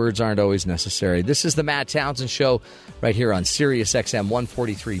peace, where words aren't always necessary. This is the Matt Townsend Show right here on Sirius XM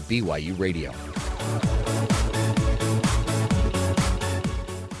 143 BYU Radio.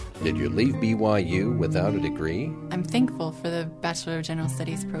 Did you leave BYU without a degree? I'm thankful for the Bachelor of General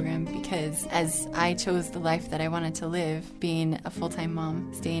Studies program because as I chose the life that I wanted to live, being a full-time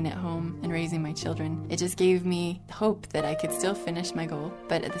mom, staying at home, and raising my children, it just gave me hope that I could still finish my goal,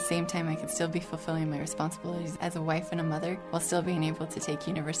 but at the same time I could still be fulfilling my responsibilities as a wife and a mother while still being able to take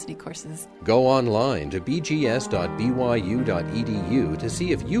university courses. Go online to bgs.byu.edu to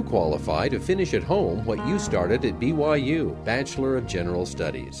see if you qualify to finish at home what you started at BYU, Bachelor of General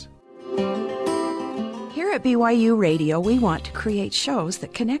Studies. Here at BYU Radio, we want to create shows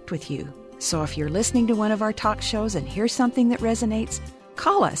that connect with you. So if you're listening to one of our talk shows and hear something that resonates,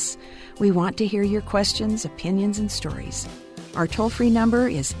 call us. We want to hear your questions, opinions, and stories. Our toll-free number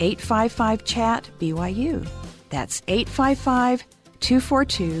is 855-CHAT-BYU. That's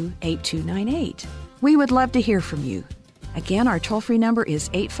 855-242-8298. We would love to hear from you. Again, our toll-free number is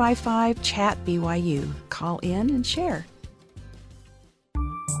 855-CHAT-BYU. Call in and share.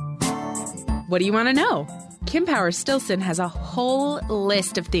 What do you want to know? Kim Powers-Stilson has a whole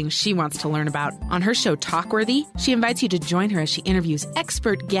list of things she wants to learn about. On her show Talkworthy, she invites you to join her as she interviews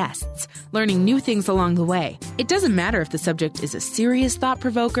expert guests, learning new things along the way. It doesn't matter if the subject is a serious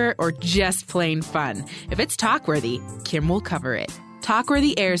thought-provoker or just plain fun. If it's Talkworthy, Kim will cover it.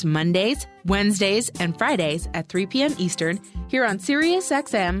 Talkworthy airs Mondays, Wednesdays, and Fridays at 3 p.m. Eastern here on Sirius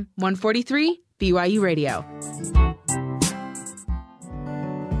XM 143 BYU Radio.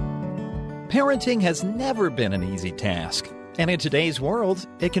 Parenting has never been an easy task, and in today's world,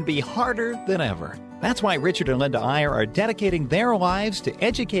 it can be harder than ever. That's why Richard and Linda Iyer are dedicating their lives to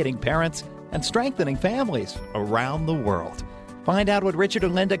educating parents and strengthening families around the world. Find out what Richard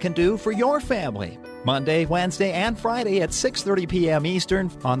and Linda can do for your family. Monday, Wednesday, and Friday at 6:30 p.m.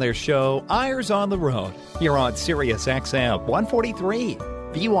 Eastern on their show, Iyer's on the Road. You're on Sirius XM 143,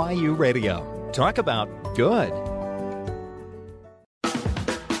 BYU Radio. Talk about good.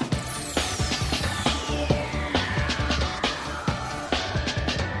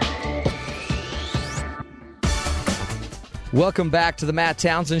 Welcome back to the Matt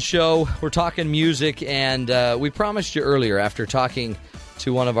Townsend Show. We're talking music, and we promised you earlier, after talking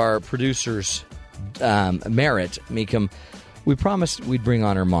to one of our producers, Merritt Meekum, we promised we'd bring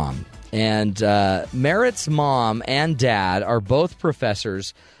on her mom. And Merritt's mom and dad are both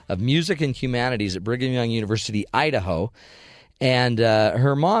professors of music and humanities at Brigham Young University, Idaho. And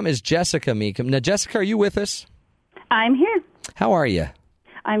her mom is Jessica Meekum. Now, Jessica, are you with us? I'm here. How are you?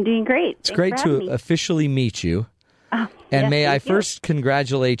 I'm doing great. It's great to officially meet you. And may I first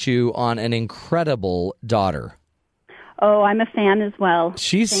congratulate you on an incredible daughter. Oh, I'm a fan as well.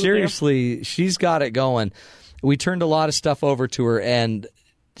 She's got it going. We turned a lot of stuff over to her, and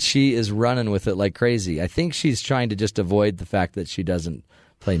she is running with it like crazy. I think she's trying to just avoid the fact that she doesn't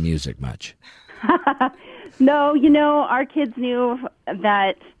play music much. No, our kids knew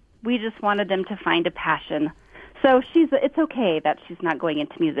that we just wanted them to find a passion. So it's okay that she's not going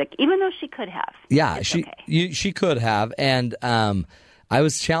into music, even though she could have. Yeah, she could have. And I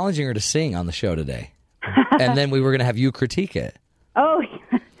was challenging her to sing on the show today. And then we were going to have you critique it. Oh,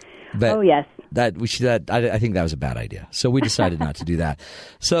 but yes. I think that was a bad idea. So we decided not to do that.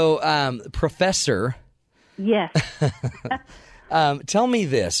 So, Professor. Yes. Tell me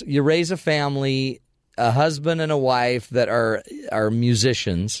this. You raise a family, a husband and a wife that are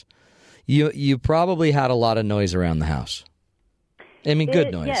musicians. You probably had a lot of noise around the house. I mean,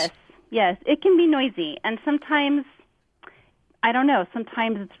 good noise. Yes. It can be noisy. And sometimes, I don't know,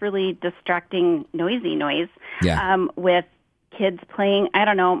 sometimes it's really distracting, noisy noise. Yeah. With kids playing, I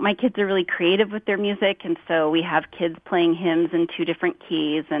don't know, my kids are really creative with their music, and so we have kids playing hymns in 2 different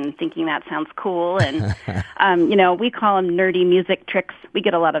keys and thinking that sounds cool. And, we call them nerdy music tricks. We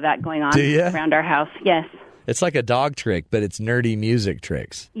get a lot of that going on around our house. Yes. It's like a dog trick, but it's nerdy music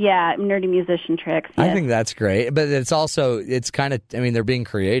tricks. Yeah, nerdy musician tricks. Yes. I think that's great. But it's kind of, they're being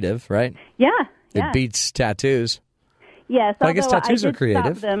creative, right? Yeah. It beats tattoos. Yes, but I guess tattoos are Stop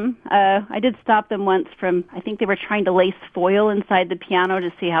creative. them. I did stop them once from, I think they were trying to lace foil inside the piano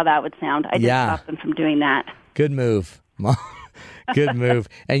to see how that would sound. I did stop them from doing that. Good move, Mom. Good move.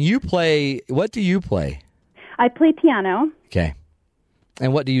 And you play, what do you play? I play piano. Okay.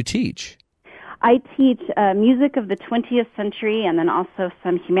 And what do you teach? I teach music of the 20th century and then also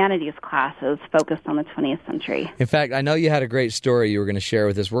some humanities classes focused on the 20th century. In fact, I know you had a great story you were going to share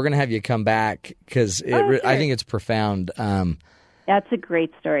with us. We're going to have you come back because I think it's profound. That's a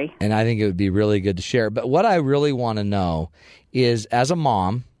great story. And I think it would be really good to share. But what I really want to know is, as a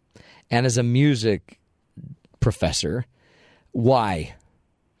mom and as a music professor, why?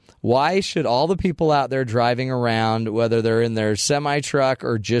 Why should all the people out there driving around, whether they're in their semi-truck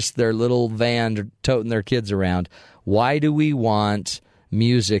or just their little van toting their kids around, why do we want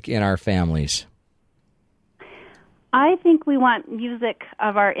music in our families? I think we want music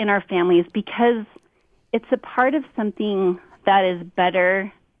in our families because it's a part of something that is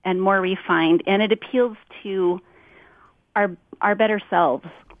better and more refined, and it appeals to our better selves,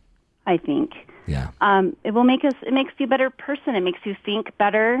 I think. Yeah. It makes you a better person. It makes you think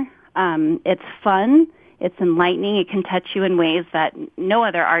better. It's fun. It's enlightening. It can touch you in ways that no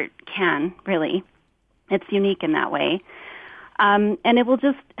other art can, really. It's unique in that way. And it will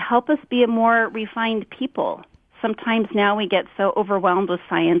just help us be a more refined people. Sometimes now we get so overwhelmed with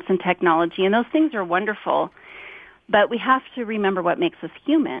science and technology, and those things are wonderful. But we have to remember what makes us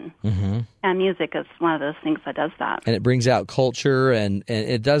human. Mm-hmm. And music is one of those things that does that. And it brings out culture, and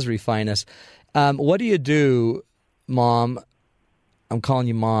it does refine us. What do you do, Mom? I'm calling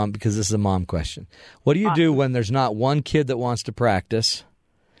you Mom because this is a mom question. What do you do when there's not one kid that wants to practice,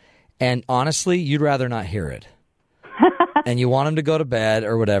 and honestly, you'd rather not hear it, and you want them to go to bed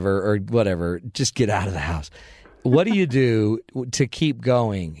or whatever, just get out of the house? What do you do to keep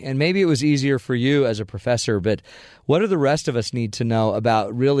going? And maybe it was easier for you as a professor, but what do the rest of us need to know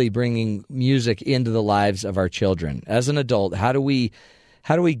about really bringing music into the lives of our children? As an adult, how do we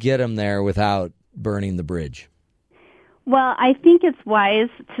get them there without burning the bridge? Well, I think it's wise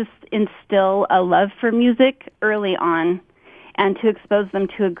to instill a love for music early on and to expose them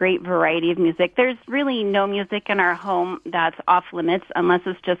to a great variety of music. There's really no music in our home that's off limits unless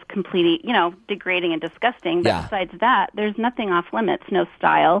it's just completely, degrading and disgusting. But besides that, there's nothing off limits. No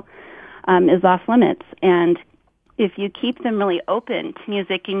style is off limits. And if you keep them really open to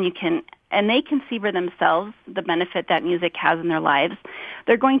music and they can see for themselves the benefit that music has in their lives,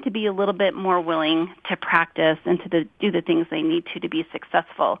 they're going to be a little bit more willing to practice and to do the things they need to be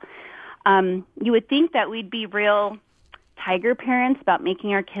successful. You would think that we'd be real tiger parents about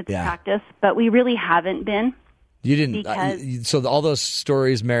making our kids practice, but we really haven't been. You didn't. So all those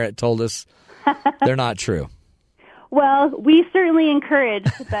stories Merritt told us, they're not true. Well, we certainly encouraged,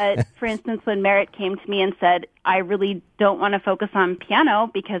 but for instance, when Merritt came to me and said, I really don't want to focus on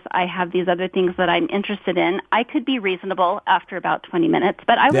piano because I have these other things that I'm interested in, I could be reasonable after about 20 minutes,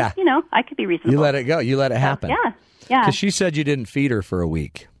 but I was, I could be reasonable. You let it go. You let it happen. Yeah. Because she said you didn't feed her for a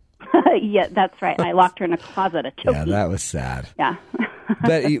week. Yeah, that's right. I locked her in a closet at Toki. Yeah, that was sad. Yeah.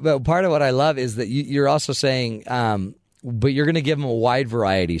 but part of what I love is that you're also saying, but you're going to give them a wide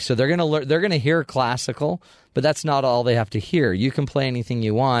variety. So they're going to learn. They're going to hear classical, but that's not all they have to hear. You can play anything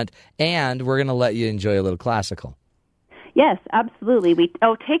you want, and we're going to let you enjoy a little classical. Yes, absolutely.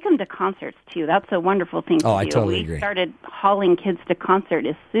 Take them to concerts too. That's a wonderful thing to do. I totally agree. We started hauling kids to concert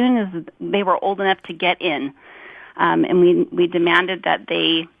as soon as they were old enough to get in, and we demanded that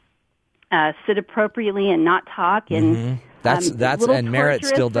they sit appropriately and not talk. And that's and Merritt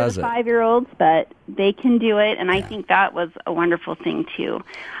still does it. 5-year-olds, but they can do it, and I think that was a wonderful thing too.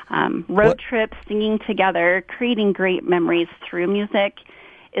 Road trips, singing together, creating great memories through music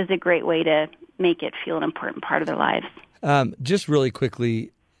is a great way to make it feel an important part of their lives. Just really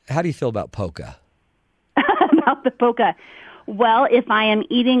quickly, how do you feel about polka? About the polka. Well, if I am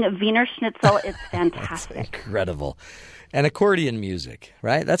eating a Wiener Schnitzel, it's fantastic. That's incredible. And accordion music,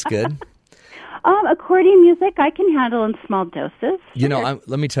 right? That's good. Accordion music I can handle in small doses. Sure.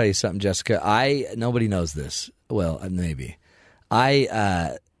 Let me tell you something, Jessica. Nobody knows this. Well, maybe.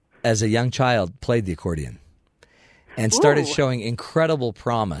 I, as a young child, played the accordion and started showing incredible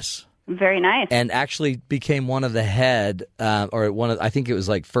promise. Very nice. And actually became one of the head, I think it was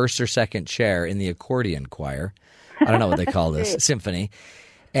like first or second chair in the accordion choir. I don't know what they call this, symphony.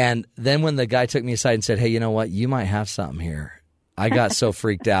 And then when the guy took me aside and said, hey, you know what? You might have something here. I got so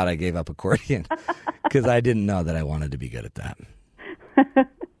freaked out I gave up accordion because I didn't know that I wanted to be good at that.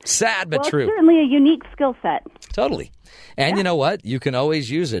 Sad but true. It's certainly a unique skill set. Totally. And you know what? You can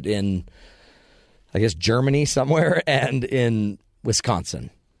always use it in, I guess, Germany somewhere and in Wisconsin.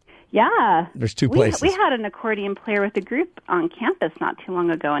 Yeah. There's two places. We had an accordion player with a group on campus not too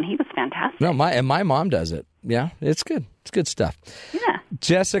long ago, and he was fantastic. No, my mom does it. Yeah, it's good. It's good stuff. Yeah.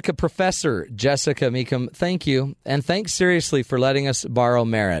 Professor Jessica Meekum, thank you. And thanks seriously for letting us borrow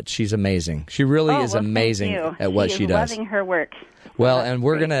Merritt. She's amazing. She really is amazing at what she does. Loving her work. Well, and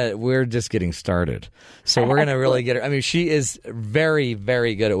we're just getting started. So we're going to really get her. I mean, she is very,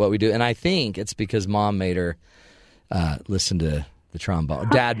 very good at what we do. And I think it's because Mom made her listen to the trombone.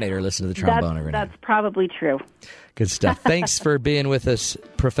 Dad made her listen to the trombone every night. That's probably true. Good stuff. Thanks for being with us,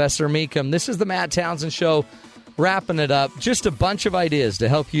 Professor Meekum. This is the Matt Townsend Show, wrapping it up. Just a bunch of ideas to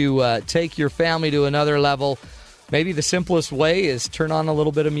help you take your family to another level. Maybe the simplest way is turn on a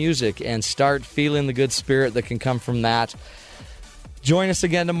little bit of music and start feeling the good spirit that can come from that. Join us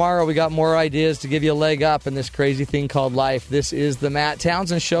again tomorrow. We got more ideas to give you a leg up in this crazy thing called life. This is the Matt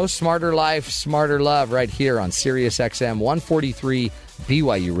Townsend Show, Smarter Life, Smarter Love, right here on Sirius XM 143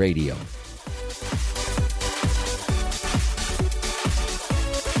 BYU Radio.